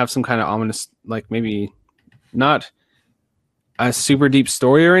it's going to have some kind of ominous, like maybe not a super deep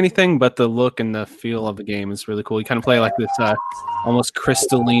story or anything, but the look and the feel of the game is really cool. You kind of play like this almost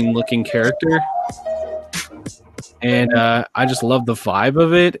crystalline looking character, and I just love the vibe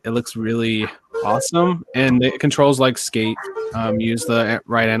of it. It looks really awesome, and it controls like Skate. Use the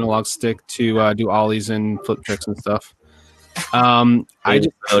right analog stick to do ollies and flip tricks and stuff. I just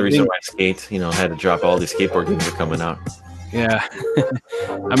another reason why Skate, had to drop all these skateboard games are coming out. Yeah,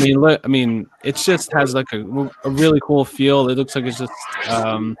 I mean, it just has like a really cool feel. It looks like it's just.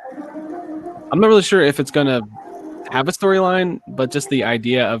 I'm not really sure if it's gonna have a storyline, but just the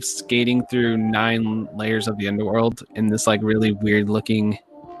idea of skating through 9 layers of the underworld in this like really weird looking.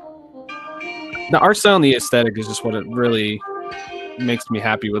 The art style and the aesthetic is just what it really makes me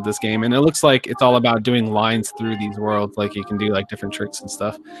happy with this game, and it looks like it's all about doing lines through these worlds. Like you can do like different tricks and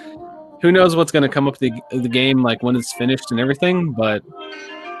stuff. Who knows what's going to come up the game like when it's finished and everything, but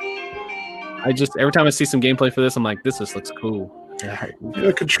I just every time I see some gameplay for this, I'm like, this just looks cool. Yeah,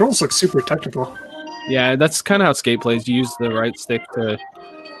 the controls look super technical. Yeah, that's kind of how Skate plays. You use the right stick to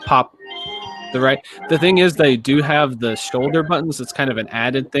pop the right. The thing is, they do have the shoulder buttons. It's kind of an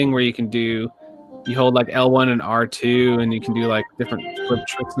added thing where you can do. You hold like L1 and R2, and you can do like different flip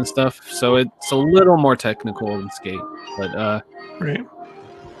tricks and stuff. So it's a little more technical than Skate, but right.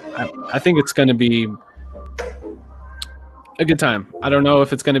 I think it's going to be a good time. I don't know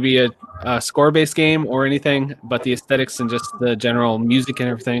if it's going to be a score-based game or anything, but the aesthetics and just the general music and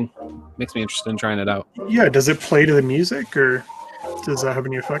everything makes me interested in trying it out. Yeah, does it play to the music, or does that have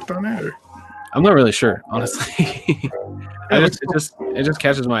any effect on it? Or? I'm not really sure, honestly. It just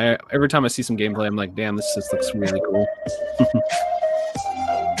catches my eye. Every time I see some gameplay, I'm like, damn, this just looks really cool.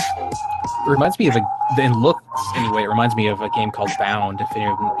 It reminds me of in looks anyway. It reminds me of a game called Bound. If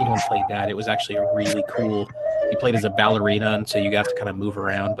anyone played that, it was actually really cool. You played as a ballerina, and so you got to kind of move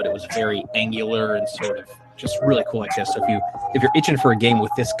around, but it was very angular and sort of just really cool like this. So if you're itching for a game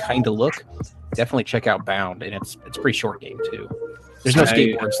with this kind of look, definitely check out Bound, and it's a pretty short game too. There's no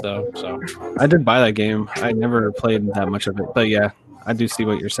skateboards though, so I did buy that game. I never played that much of it, but yeah, I do see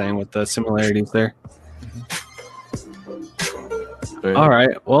what you're saying with the similarities there. All right.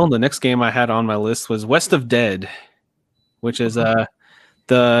 Well, the next game I had on my list was West of Dead, which is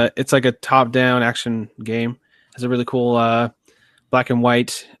it's like a top-down action game. It has a really cool black and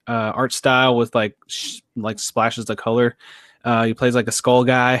white art style with like splashes of color. He plays like a skull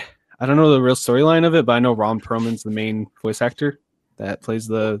guy. I don't know the real storyline of it, but I know Ron Perlman's the main voice actor that plays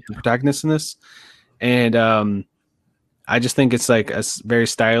the protagonist in this, and I just think it's like a very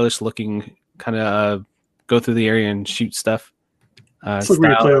stylish looking kind of go through the area and shoot stuff. It's like where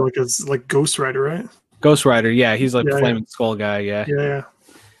you play like Ghost Rider, right? Ghost Rider, yeah, he's like flaming skull guy, yeah.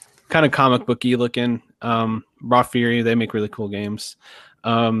 Kind of comic booky looking. Raw Fury, they make really cool games.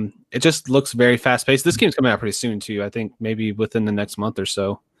 It just looks very fast paced. This game's coming out pretty soon too. I think maybe within the next month or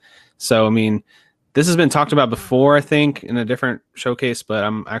so. So I mean, this has been talked about before, I think, in a different showcase, but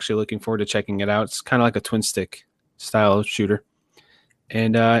I'm actually looking forward to checking it out. It's kind of like a twin stick style shooter,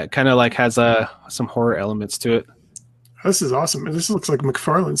 and it kind of like has some horror elements to it. This is awesome. This looks like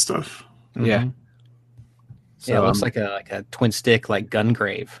McFarlane stuff. Mm-hmm. Yeah. So, yeah, it looks like a twin stick, like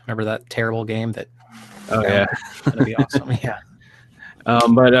Gungrave. Remember that terrible game? Yeah, that'd be awesome. Yeah.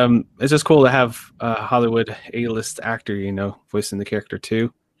 But it's just cool to have a Hollywood A-list actor, voicing the character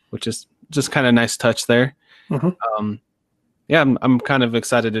too, which is just kind of nice touch there. Mm-hmm. Yeah, I'm kind of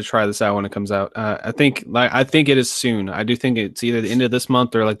excited to try this out when it comes out. I think it is soon. I do think it's either the end of this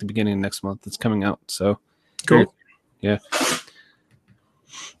month or like the beginning of next month. It's coming out. So cool. Yeah.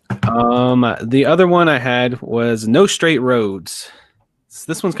 The other one I had was No Straight Roads. So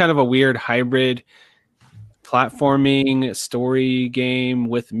this one's kind of a weird hybrid platforming story game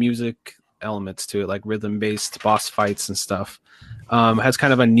with music elements to it, like rhythm-based boss fights and stuff. Has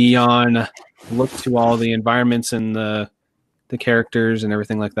kind of a neon look to all the environments and the characters and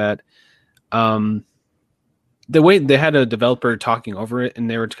everything like that. The way they had a developer talking over it, and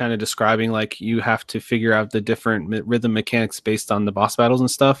they were kind of describing like you have to figure out the different rhythm mechanics based on the boss battles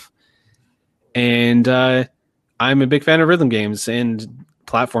and stuff. And I'm a big fan of rhythm games and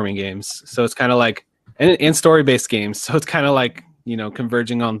platforming games, so it's kind of like and story-based games. So it's kind of like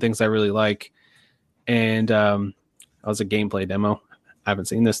converging on things I really like. And that was a gameplay demo. I haven't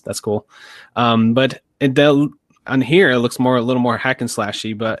seen this. That's cool. But on here it looks a little more hack and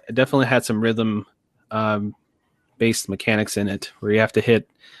slashy, but it definitely had some rhythm. Based mechanics in it where you have to hit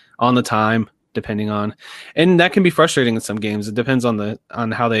on the time depending on, and that can be frustrating in some games. It depends on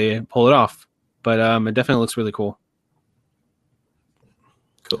how they pull it off. but it definitely looks really cool.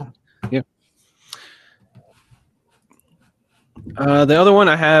 Cool. Yeah. The other one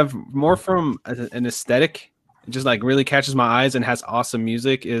I have more from an aesthetic, it just like really catches my eyes and has awesome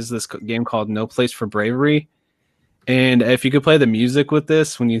music, is this game called No Place for Bravery. And if you could play the music with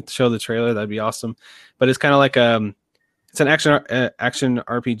this when you show the trailer, that'd be awesome. But it's kind of like it's an action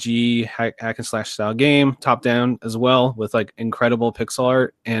RPG hack and slash style game, top down as well, with like incredible pixel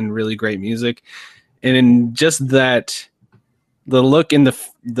art and really great music. And in just that, the look in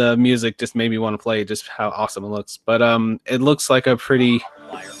the music just made me want to play just how awesome it looks. But it looks like a pretty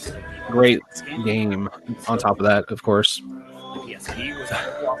great game on top of that, of course.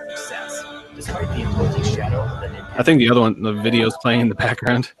 I think the other one, the video's playing in the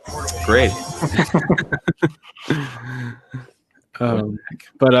background. Great.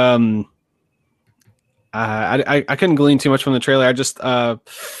 I couldn't glean too much from the trailer. I just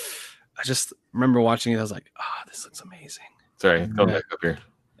remember watching it. I was like, oh, this looks amazing. Sorry, come back up here.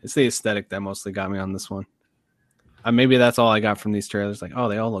 It's the aesthetic that mostly got me on this one. Maybe that's all I got from these trailers. Like, oh,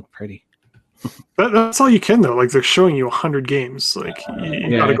 they all look pretty. That's all you can though. Like they're showing you 100 games. Like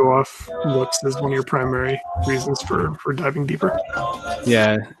you gotta go off looks as one of your primary reasons for diving deeper.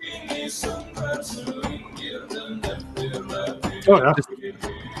 Yeah. Oh yeah.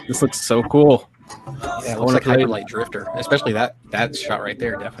 This looks so cool. Yeah, it looks like Hyperlight Drifter, especially that shot right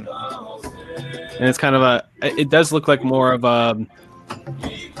there, definitely. And it's kind of it does look like more of a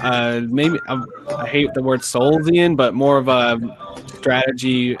maybe I hate the word Soulsian, but more of a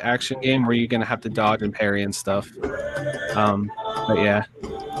strategy action game where you're gonna have to dodge and parry and stuff. But yeah.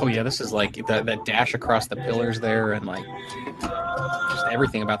 Oh yeah, this is like that dash across the pillars there, and like just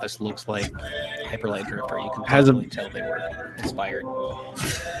everything about this looks like Hyperlight Drifter. You can totally tell they were inspired.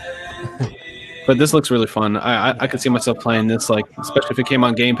 But this looks really fun. I could see myself playing this, like especially if it came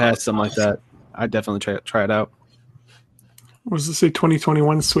on Game Pass, something like that. I'd definitely try it out. What does it say?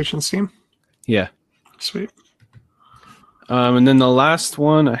 2021 Switch and Steam? Yeah. Sweet. And then the last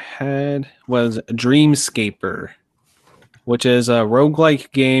one I had was Dreamscaper, which is a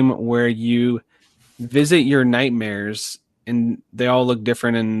roguelike game where you visit your nightmares, and they all look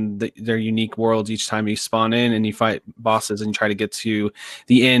different in their unique worlds each time you spawn in, and you fight bosses and you try to get to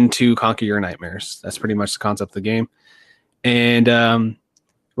the end to conquer your nightmares. That's pretty much the concept of the game. And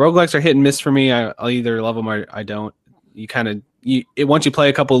roguelikes are hit and miss for me. I'll either love them or I don't. Once you play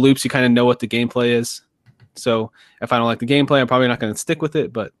a couple of loops, you kind of know what the gameplay is. So if I don't like the gameplay, I'm probably not going to stick with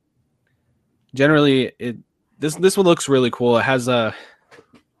it. But generally, this one looks really cool. It has a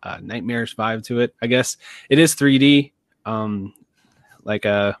nightmarish vibe to it. I guess it is 3D. I'm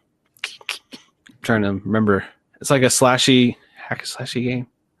trying to remember. It's like a slashy game.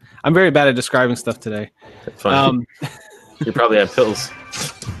 I'm very bad at describing stuff today. That's fine. You probably have pills.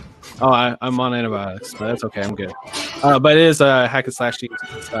 Oh, I'm on antibiotics, but that's okay. I'm good. But it is a hack and slash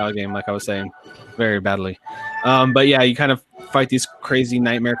style game, like I was saying, very badly. But yeah, you kind of fight these crazy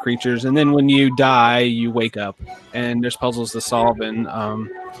nightmare creatures, and then when you die, you wake up, and there's puzzles to solve. And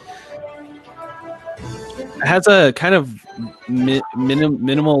it has a kind of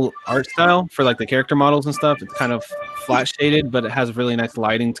minimal art style for like the character models and stuff. It's kind of flat shaded, but it has really nice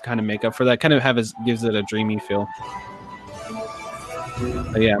lighting to kind of make up for that. Kind of gives it a dreamy feel.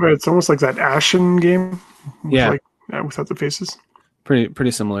 Yeah, it's almost like that Ashen game. Yeah, without the faces. Pretty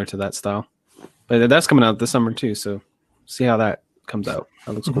similar to that style, but that's coming out this summer too. So see how that comes out.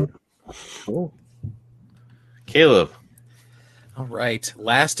 That looks cool. Cool. Caleb. All right,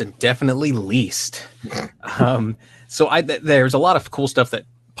 last and definitely least. So there's a lot of cool stuff that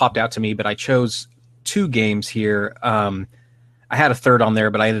popped out to me, but I chose 2 games here. I had a third on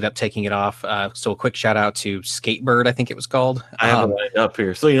there, but I ended up taking it off. So a quick shout out to Skatebird, I think it was called. I have it lined up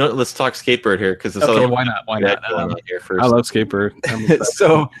here. So let's talk Skatebird here because okay, why not? Why not? Here first. I love Skatebird.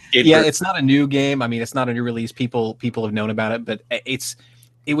 So Skatebird. Yeah, it's not a new game. I mean, it's not a new release. People have known about it, but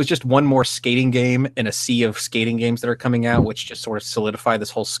it was just one more skating game in a sea of skating games that are coming out, which just sort of solidify this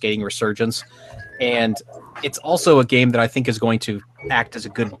whole skating resurgence. And it's also a game that I think is going to act as a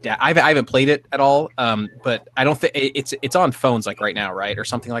good. I haven't played it at all, but I don't think it's on phones like right now, right, or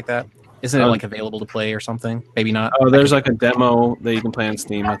something like that. Isn't it like available to play or something? Maybe not. Oh, there's like a demo that you can play on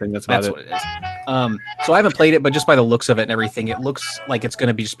Steam. I think that's what it is. So I haven't played it, but just by the looks of it and everything, it looks like it's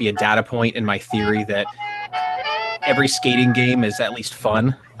going to just be a data point in my theory that every skating game is at least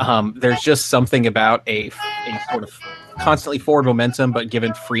fun. There's just something about a sort of constantly forward momentum, but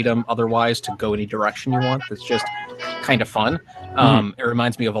given freedom otherwise to go any direction you want. That's just kind of fun. It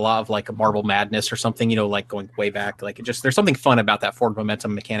reminds me of a lot of like a Marble Madness or something, like going way back. Like there's something fun about that forward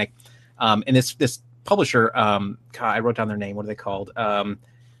momentum mechanic. And this publisher, I wrote down their name. What are they called?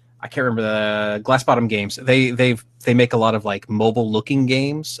 I can't remember the Glass Bottom Games. They make a lot of like mobile looking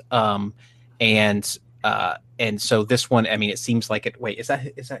games. And so this one, I mean, it seems like it. Wait, is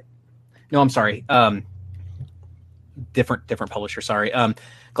that? No, I'm sorry. Different publisher. Sorry.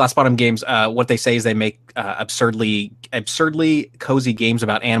 Glass Bottom Games. What they say is they make absurdly cozy games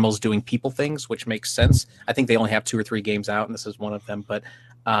about animals doing people things, which makes sense. I think they only have 2 or 3 games out, and this is one of them. But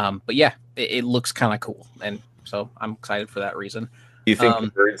yeah, it looks kind of cool, and so I'm excited for that reason. Do you think the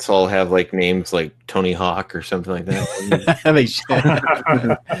birds all have like names like Tony Hawk or something like that? They should.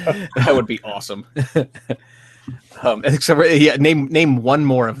 That would be awesome. Except for, yeah, name one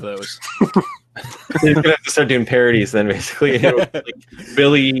more of those. They're gonna have to start doing parodies then, basically. Like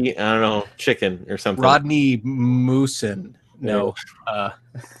Billy, I don't know, Chicken or something. Rodney Moosin. No.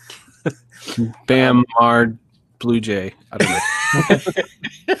 Bam Mard Blue Jay. I don't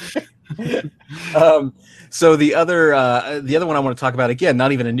know. So the other one I want to talk about, again,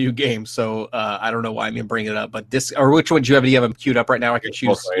 not even a new game, so I don't know why I'm gonna bring it up, but which one do you have? Do you have them queued up right now? I can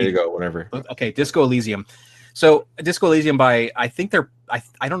choose. There you go, whatever. Okay, Disco Elysium. So Disco Elysium I think they're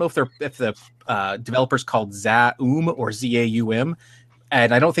I don't know if the developers called Zaum or Zaum,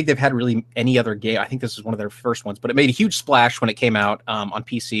 and I don't think they've had really any other game. I think this is one of their first ones, but it made a huge splash when it came out on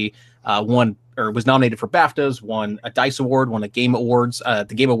PC. Was nominated for BAFTAs, won a DICE Award, won a Game Awards.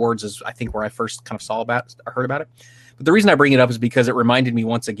 The Game Awards is, I think, where I first kind of heard about it. But the reason I bring it up is because it reminded me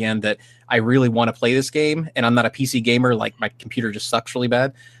once again that I really want to play this game, and I'm not a PC gamer. Like, my computer just sucks really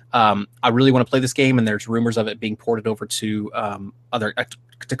bad. I really want to play this game, and there's rumors of it being ported over to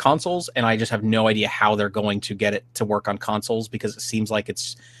to consoles, and I just have no idea how they're going to get it to work on consoles, because it seems like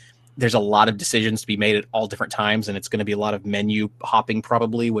there's a lot of decisions to be made at all different times, and it's going to be a lot of menu hopping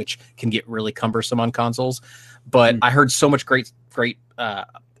probably, which can get really cumbersome on consoles. But I heard so much great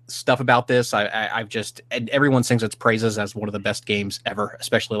stuff about this. And everyone sings its praises as one of the best games ever,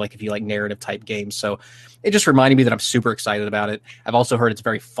 especially like if you like narrative type games. So it just reminded me that I'm super excited about it. I've also heard it's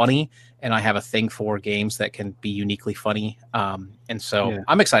very funny, and I have a thing for games that can be uniquely funny. And so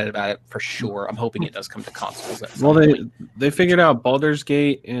I'm excited about it for sure. I'm hoping it does come to consoles. Well, they figured out Baldur's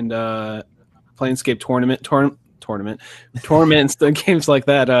Gate and Planescape Torments, the games like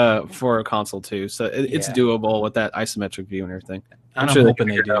that for a console too. So it's doable with that isometric view and everything. I'm hoping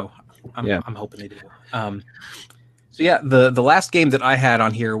they do. I'm hoping they do. So yeah, the last game that I had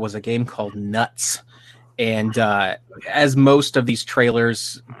on here was a game called Nuts. And as most of these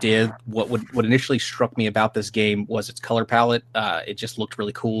trailers did, what initially struck me about this game was its color palette. It just looked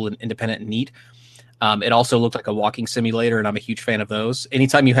really cool and independent and neat. It also looked like a walking simulator, and I'm a huge fan of those.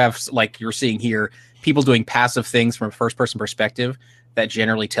 Anytime you have, like you're seeing here, people doing passive things from a first-person perspective, that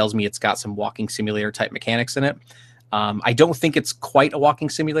generally tells me it's got some walking simulator type mechanics in it. I don't think it's quite a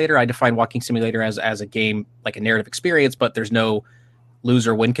walking simulator. I define walking simulator as a game, like a narrative experience, but there's no lose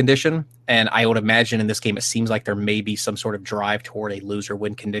or win condition. And I would imagine in this game, it seems like there may be some sort of drive toward a lose or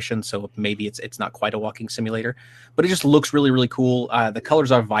win condition. So maybe it's not quite a walking simulator, but it just looks really, really cool. The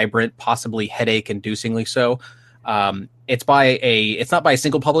colors are vibrant, possibly headache inducingly so. It's not by a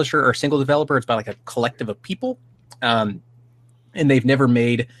single publisher or a single developer. It's by like a collective of people. And they've never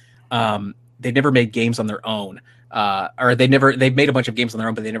made games on their own. They've made a bunch of games on their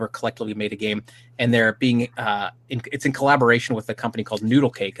own, but they never collectively made a game. And they're being it's in collaboration with a company called Noodle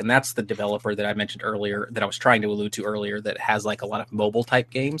Cake, and that's the developer that I mentioned earlier, that I was trying to allude to earlier, that has like a lot of mobile type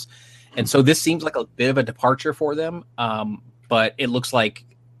games. And so this seems like a bit of a departure for them, but it looks like,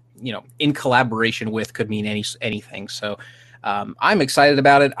 in collaboration with could mean anything. So I'm excited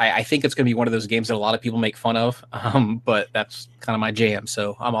about it. I think it's going to be one of those games that a lot of people make fun of, but that's kind of my jam,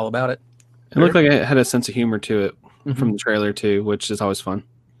 so I'm all about it. It looked like it had a sense of humor to it from the trailer too, which is always fun.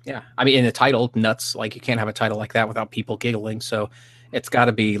 Yeah, I mean, in the title, Nuts, like you can't have a title like that without people giggling. So it's got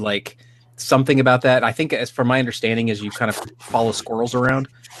to be like something about that. I think, as from my understanding, is you kind of follow squirrels around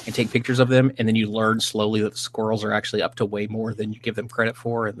and take pictures of them, and then you learn slowly that the squirrels are actually up to way more than you give them credit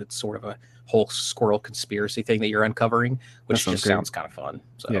for, and it's sort of a whole squirrel conspiracy thing that you're uncovering, which just sounds kind of fun.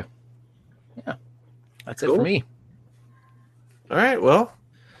 So yeah, that's it for me. All right, well,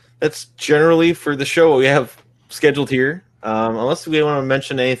 that's generally for the show we have scheduled here. Unless we want to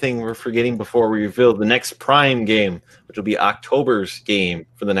mention anything we're forgetting before we reveal the next Prime game, which will be October's game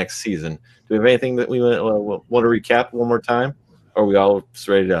for the next season. Do we have anything that we want to recap one more time? Or are we all just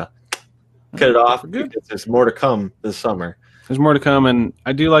ready to cut it off? Because there's more to come this summer. There's more to come, and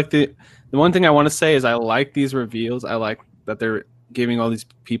I do like the one thing I want to say is I like these reveals. I like that they're giving all these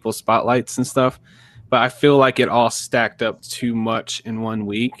people spotlights and stuff. But I feel like it all stacked up too much in 1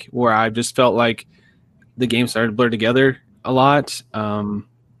 week, where I just felt like the game started to blur together a lot.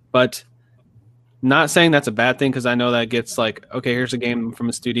 But Not saying that's a bad thing, because I know that gets like, okay, here's a game from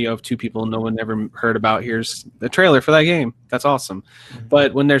a studio of 2 people no one ever heard about. Here's the trailer for that game. That's awesome.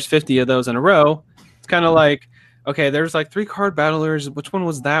 But when there's 50 of those in a row, it's kind of like, okay, there's like 3 card battlers. Which one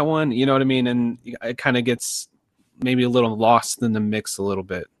was that one? You know what I mean? And it kind of gets maybe a little lost in the mix a little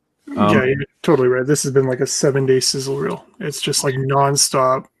bit. Yeah, you're totally right. This has been like a 7-day sizzle reel. It's just like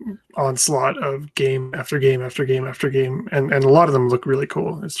nonstop onslaught of game after game after game after game, and a lot of them look really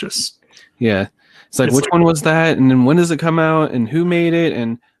cool. It's just it's like, which one was that, and then when does it come out, and who made it,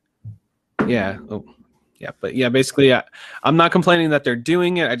 and basically, I'm not complaining that they're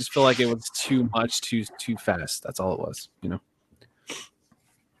doing it. I just feel like it was too much, too fast. That's all it was,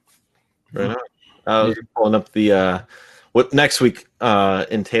 Right on. I was pulling up the what next week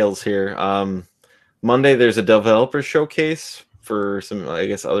entails here. Monday there's a developer showcase for some, I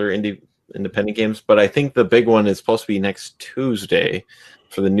guess, other independent games, but I think the big one is supposed to be next Tuesday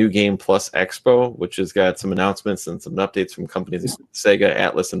for the New Game Plus Expo, which has got some announcements and some updates from companies like Sega,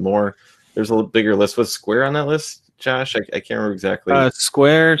 Atlas, and more. There's a little bigger list. Was Square on that list, Josh? I can't remember exactly.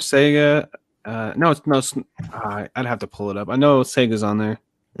 Square, Sega. I'd have to pull it up. I know Sega's on there.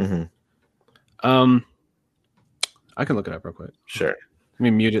 Mm-hmm. I can look it up real quick. Sure. Let me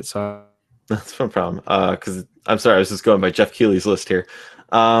mute it. So that's no problem. Because I'm sorry, I was just going by Jeff Keighley's list here.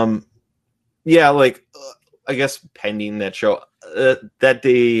 I guess pending that show, that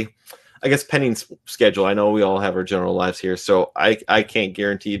day, I guess pending schedule. I know we all have our general lives here, so I can't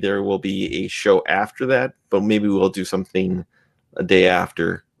guarantee there will be a show after that, but maybe we'll do something a day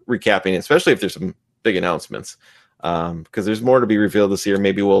after recapping it, especially if there's some big announcements. Because there's more to be revealed this year.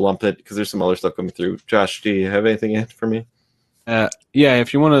 Maybe we'll lump it because there's some other stuff coming through. Josh, do you have anything in for me?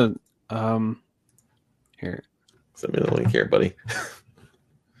 If you want to, here. Send me the link here, buddy.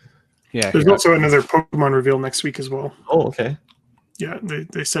 There's also another Pokemon reveal next week as well. Oh, okay. Yeah,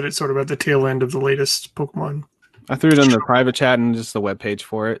 they said it sort of at the tail end of the latest Pokemon. I threw it in the private chat and just the webpage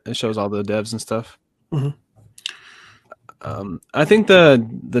for it. It shows all the devs and stuff. Mm-hmm. I think the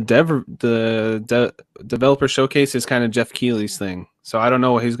developer showcase is kind of Jeff Keighley's thing, so I don't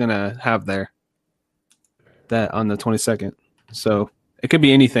know what he's gonna have there. That on the 22nd, so it could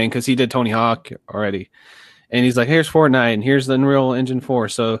be anything because he did Tony Hawk already, and he's like, "Here's Fortnite, and here's the Unreal Engine 4."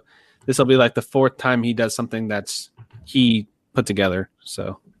 So this will be like the 4th time he does something that's he put together.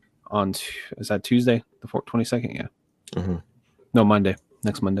 So is that Tuesday, the 22nd? Yeah. Mm-hmm. No, Monday.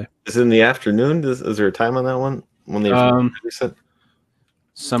 Next Monday. Is it in the afternoon? Is there a time on that one? When they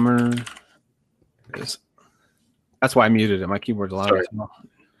summer is, that's why I muted it. My keyboard's loud.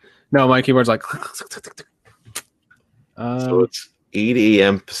 No, my keyboard's like so it's 8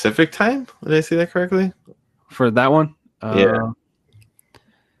 a.m. Pacific time. Did I see that correctly? For that one? Yeah.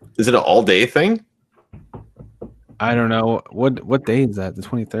 Is it an all-day thing? I don't know. What day is that? The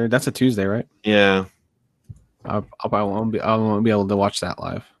 23rd? That's a Tuesday, right? Yeah. I won't be able to watch that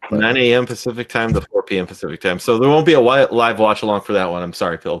live. 9 a.m. Pacific time to 4 p.m. Pacific time. So there won't be a live watch along for that one. I'm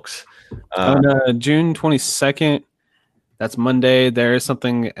sorry, folks. On June 22nd, that's Monday. There is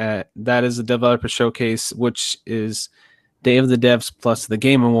something that is a developer showcase, which is Day of the Devs plus the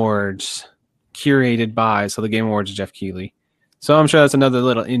Game Awards, curated by. So the Game Awards is Jeff Keighley. So I'm sure that's another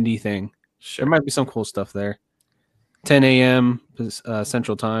little indie thing. There might be some cool stuff there. 10 a.m.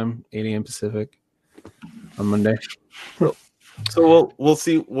 Central Time, 8 a.m. Pacific on Monday. So we'll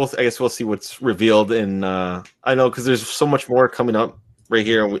see. I guess we'll see what's revealed. And I know because there's so much more coming up right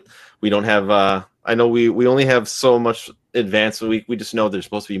here, and we don't have. I know we only have so much advance. So we just know there's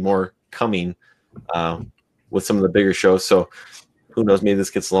supposed to be more coming with some of the bigger shows. So who knows? Maybe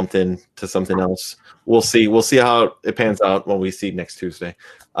this gets lumped in to something else. We'll see. We'll see how it pans out when we see next Tuesday.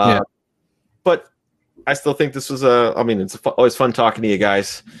 But I still think this was it's always fun talking to you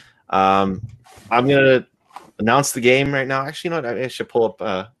guys. I'm gonna announce the game right now. Actually, you know what? I should pull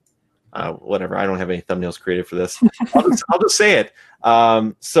up whatever. I don't have any thumbnails created for this. I'll just say it.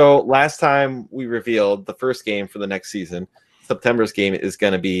 So last time we revealed the first game for the next season, September's game is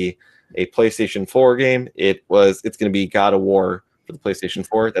going to be a PlayStation 4 game. It's going to be God of War for the PlayStation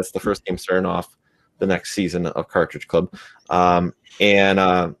 4. That's the first game starting off the next season of Cartridge Club. There's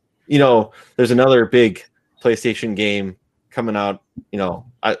another big PlayStation game coming out.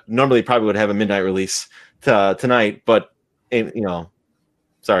 I normally probably would have a midnight release tonight, but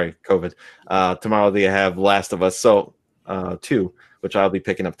sorry, COVID. Tomorrow they have Last of Us 2, which I'll be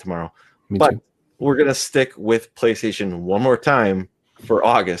picking up tomorrow. But we're gonna stick with PlayStation one more time for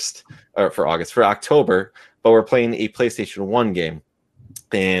October, but we're playing a PlayStation 1 game.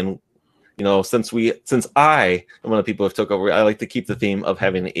 And since I am one of the people who took over, I like to keep the theme of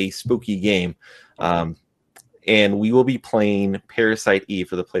having a spooky game. and we will be playing Parasite Eve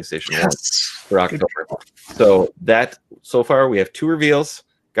for the PlayStation 1 for Good October. So so far we have 2 reveals: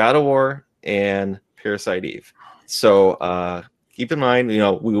 God of War and Parasite Eve. So keep in mind,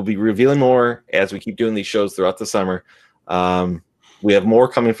 we will be revealing more as we keep doing these shows throughout the summer. We have more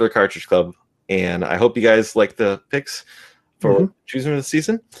coming for the Cartridge Club, and I hope you guys like the picks for choosing the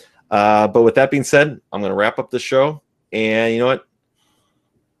season. But with that being said, I'm going to wrap up the show. And you know what?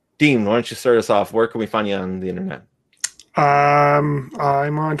 Dean, why don't you start us off? Where can we find you on the internet? I'm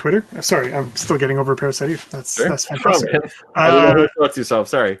on Twitter. Sorry, I'm still getting over Parasite Eve. That's fantastic. Yourself.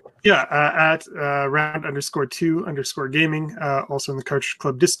 Sorry. Yeah, at round_2_gaming. Also in the Cartridge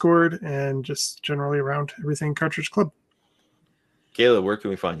Club Discord, and just generally around everything Cartridge Club. Caleb, where can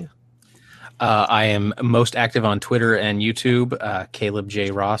we find you? I am most active on Twitter and YouTube. Caleb J.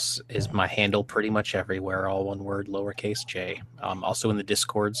 Ross is my handle pretty much everywhere, all one word, lowercase j. Also in the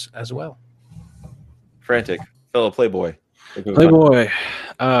Discords as well. Frantic, fellow Playboy. Playboy.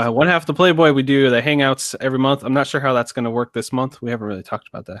 One half of the Playboy, we do the Hangouts every month. I'm not sure how that's going to work this month. We haven't really talked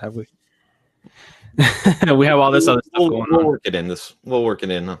about that, have we? We have all this other stuff going on. We'll work it in. We'll work it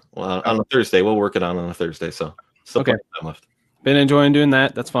in on a Thursday. We'll work it on a Thursday. So still plenty of time left. Been enjoying doing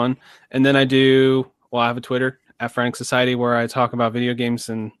that. That's fun. And then I have a Twitter at Frantic Society where I talk about video games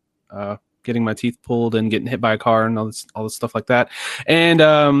and getting my teeth pulled and getting hit by a car and all this stuff like that. And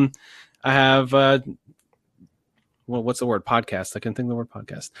I have what's the word? Podcast. I can think of the word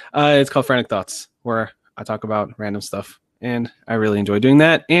podcast. It's called Frantic Thoughts, where I talk about random stuff, and I really enjoy doing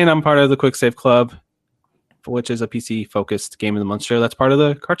that. And I'm part of the Quick Save Club, which is a PC-focused Game of the Month show. That's part of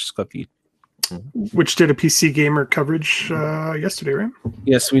the Cartridge Club feed. Which did a PC Gamer coverage yesterday, right?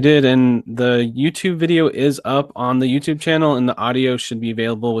 Yes, we did, and the YouTube video is up on the YouTube channel, and the audio should be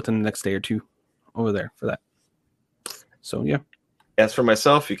available within the next day or two over there for that. So, yeah. As for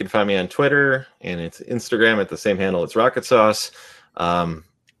myself, you can find me on Twitter, and it's Instagram at the same handle. It's Rocket Sauce.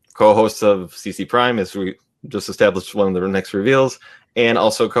 Co-host of CC Prime, as we just established one of the next reveals, and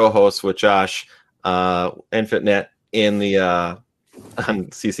also co-host with Josh and FitNet in the on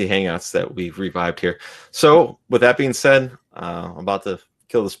CC Hangouts that we've revived here. So with that being said, I'm about to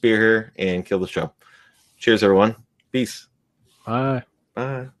kill the spear here and kill the show. Cheers, everyone. Peace. Bye.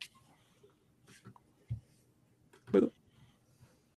 Bye.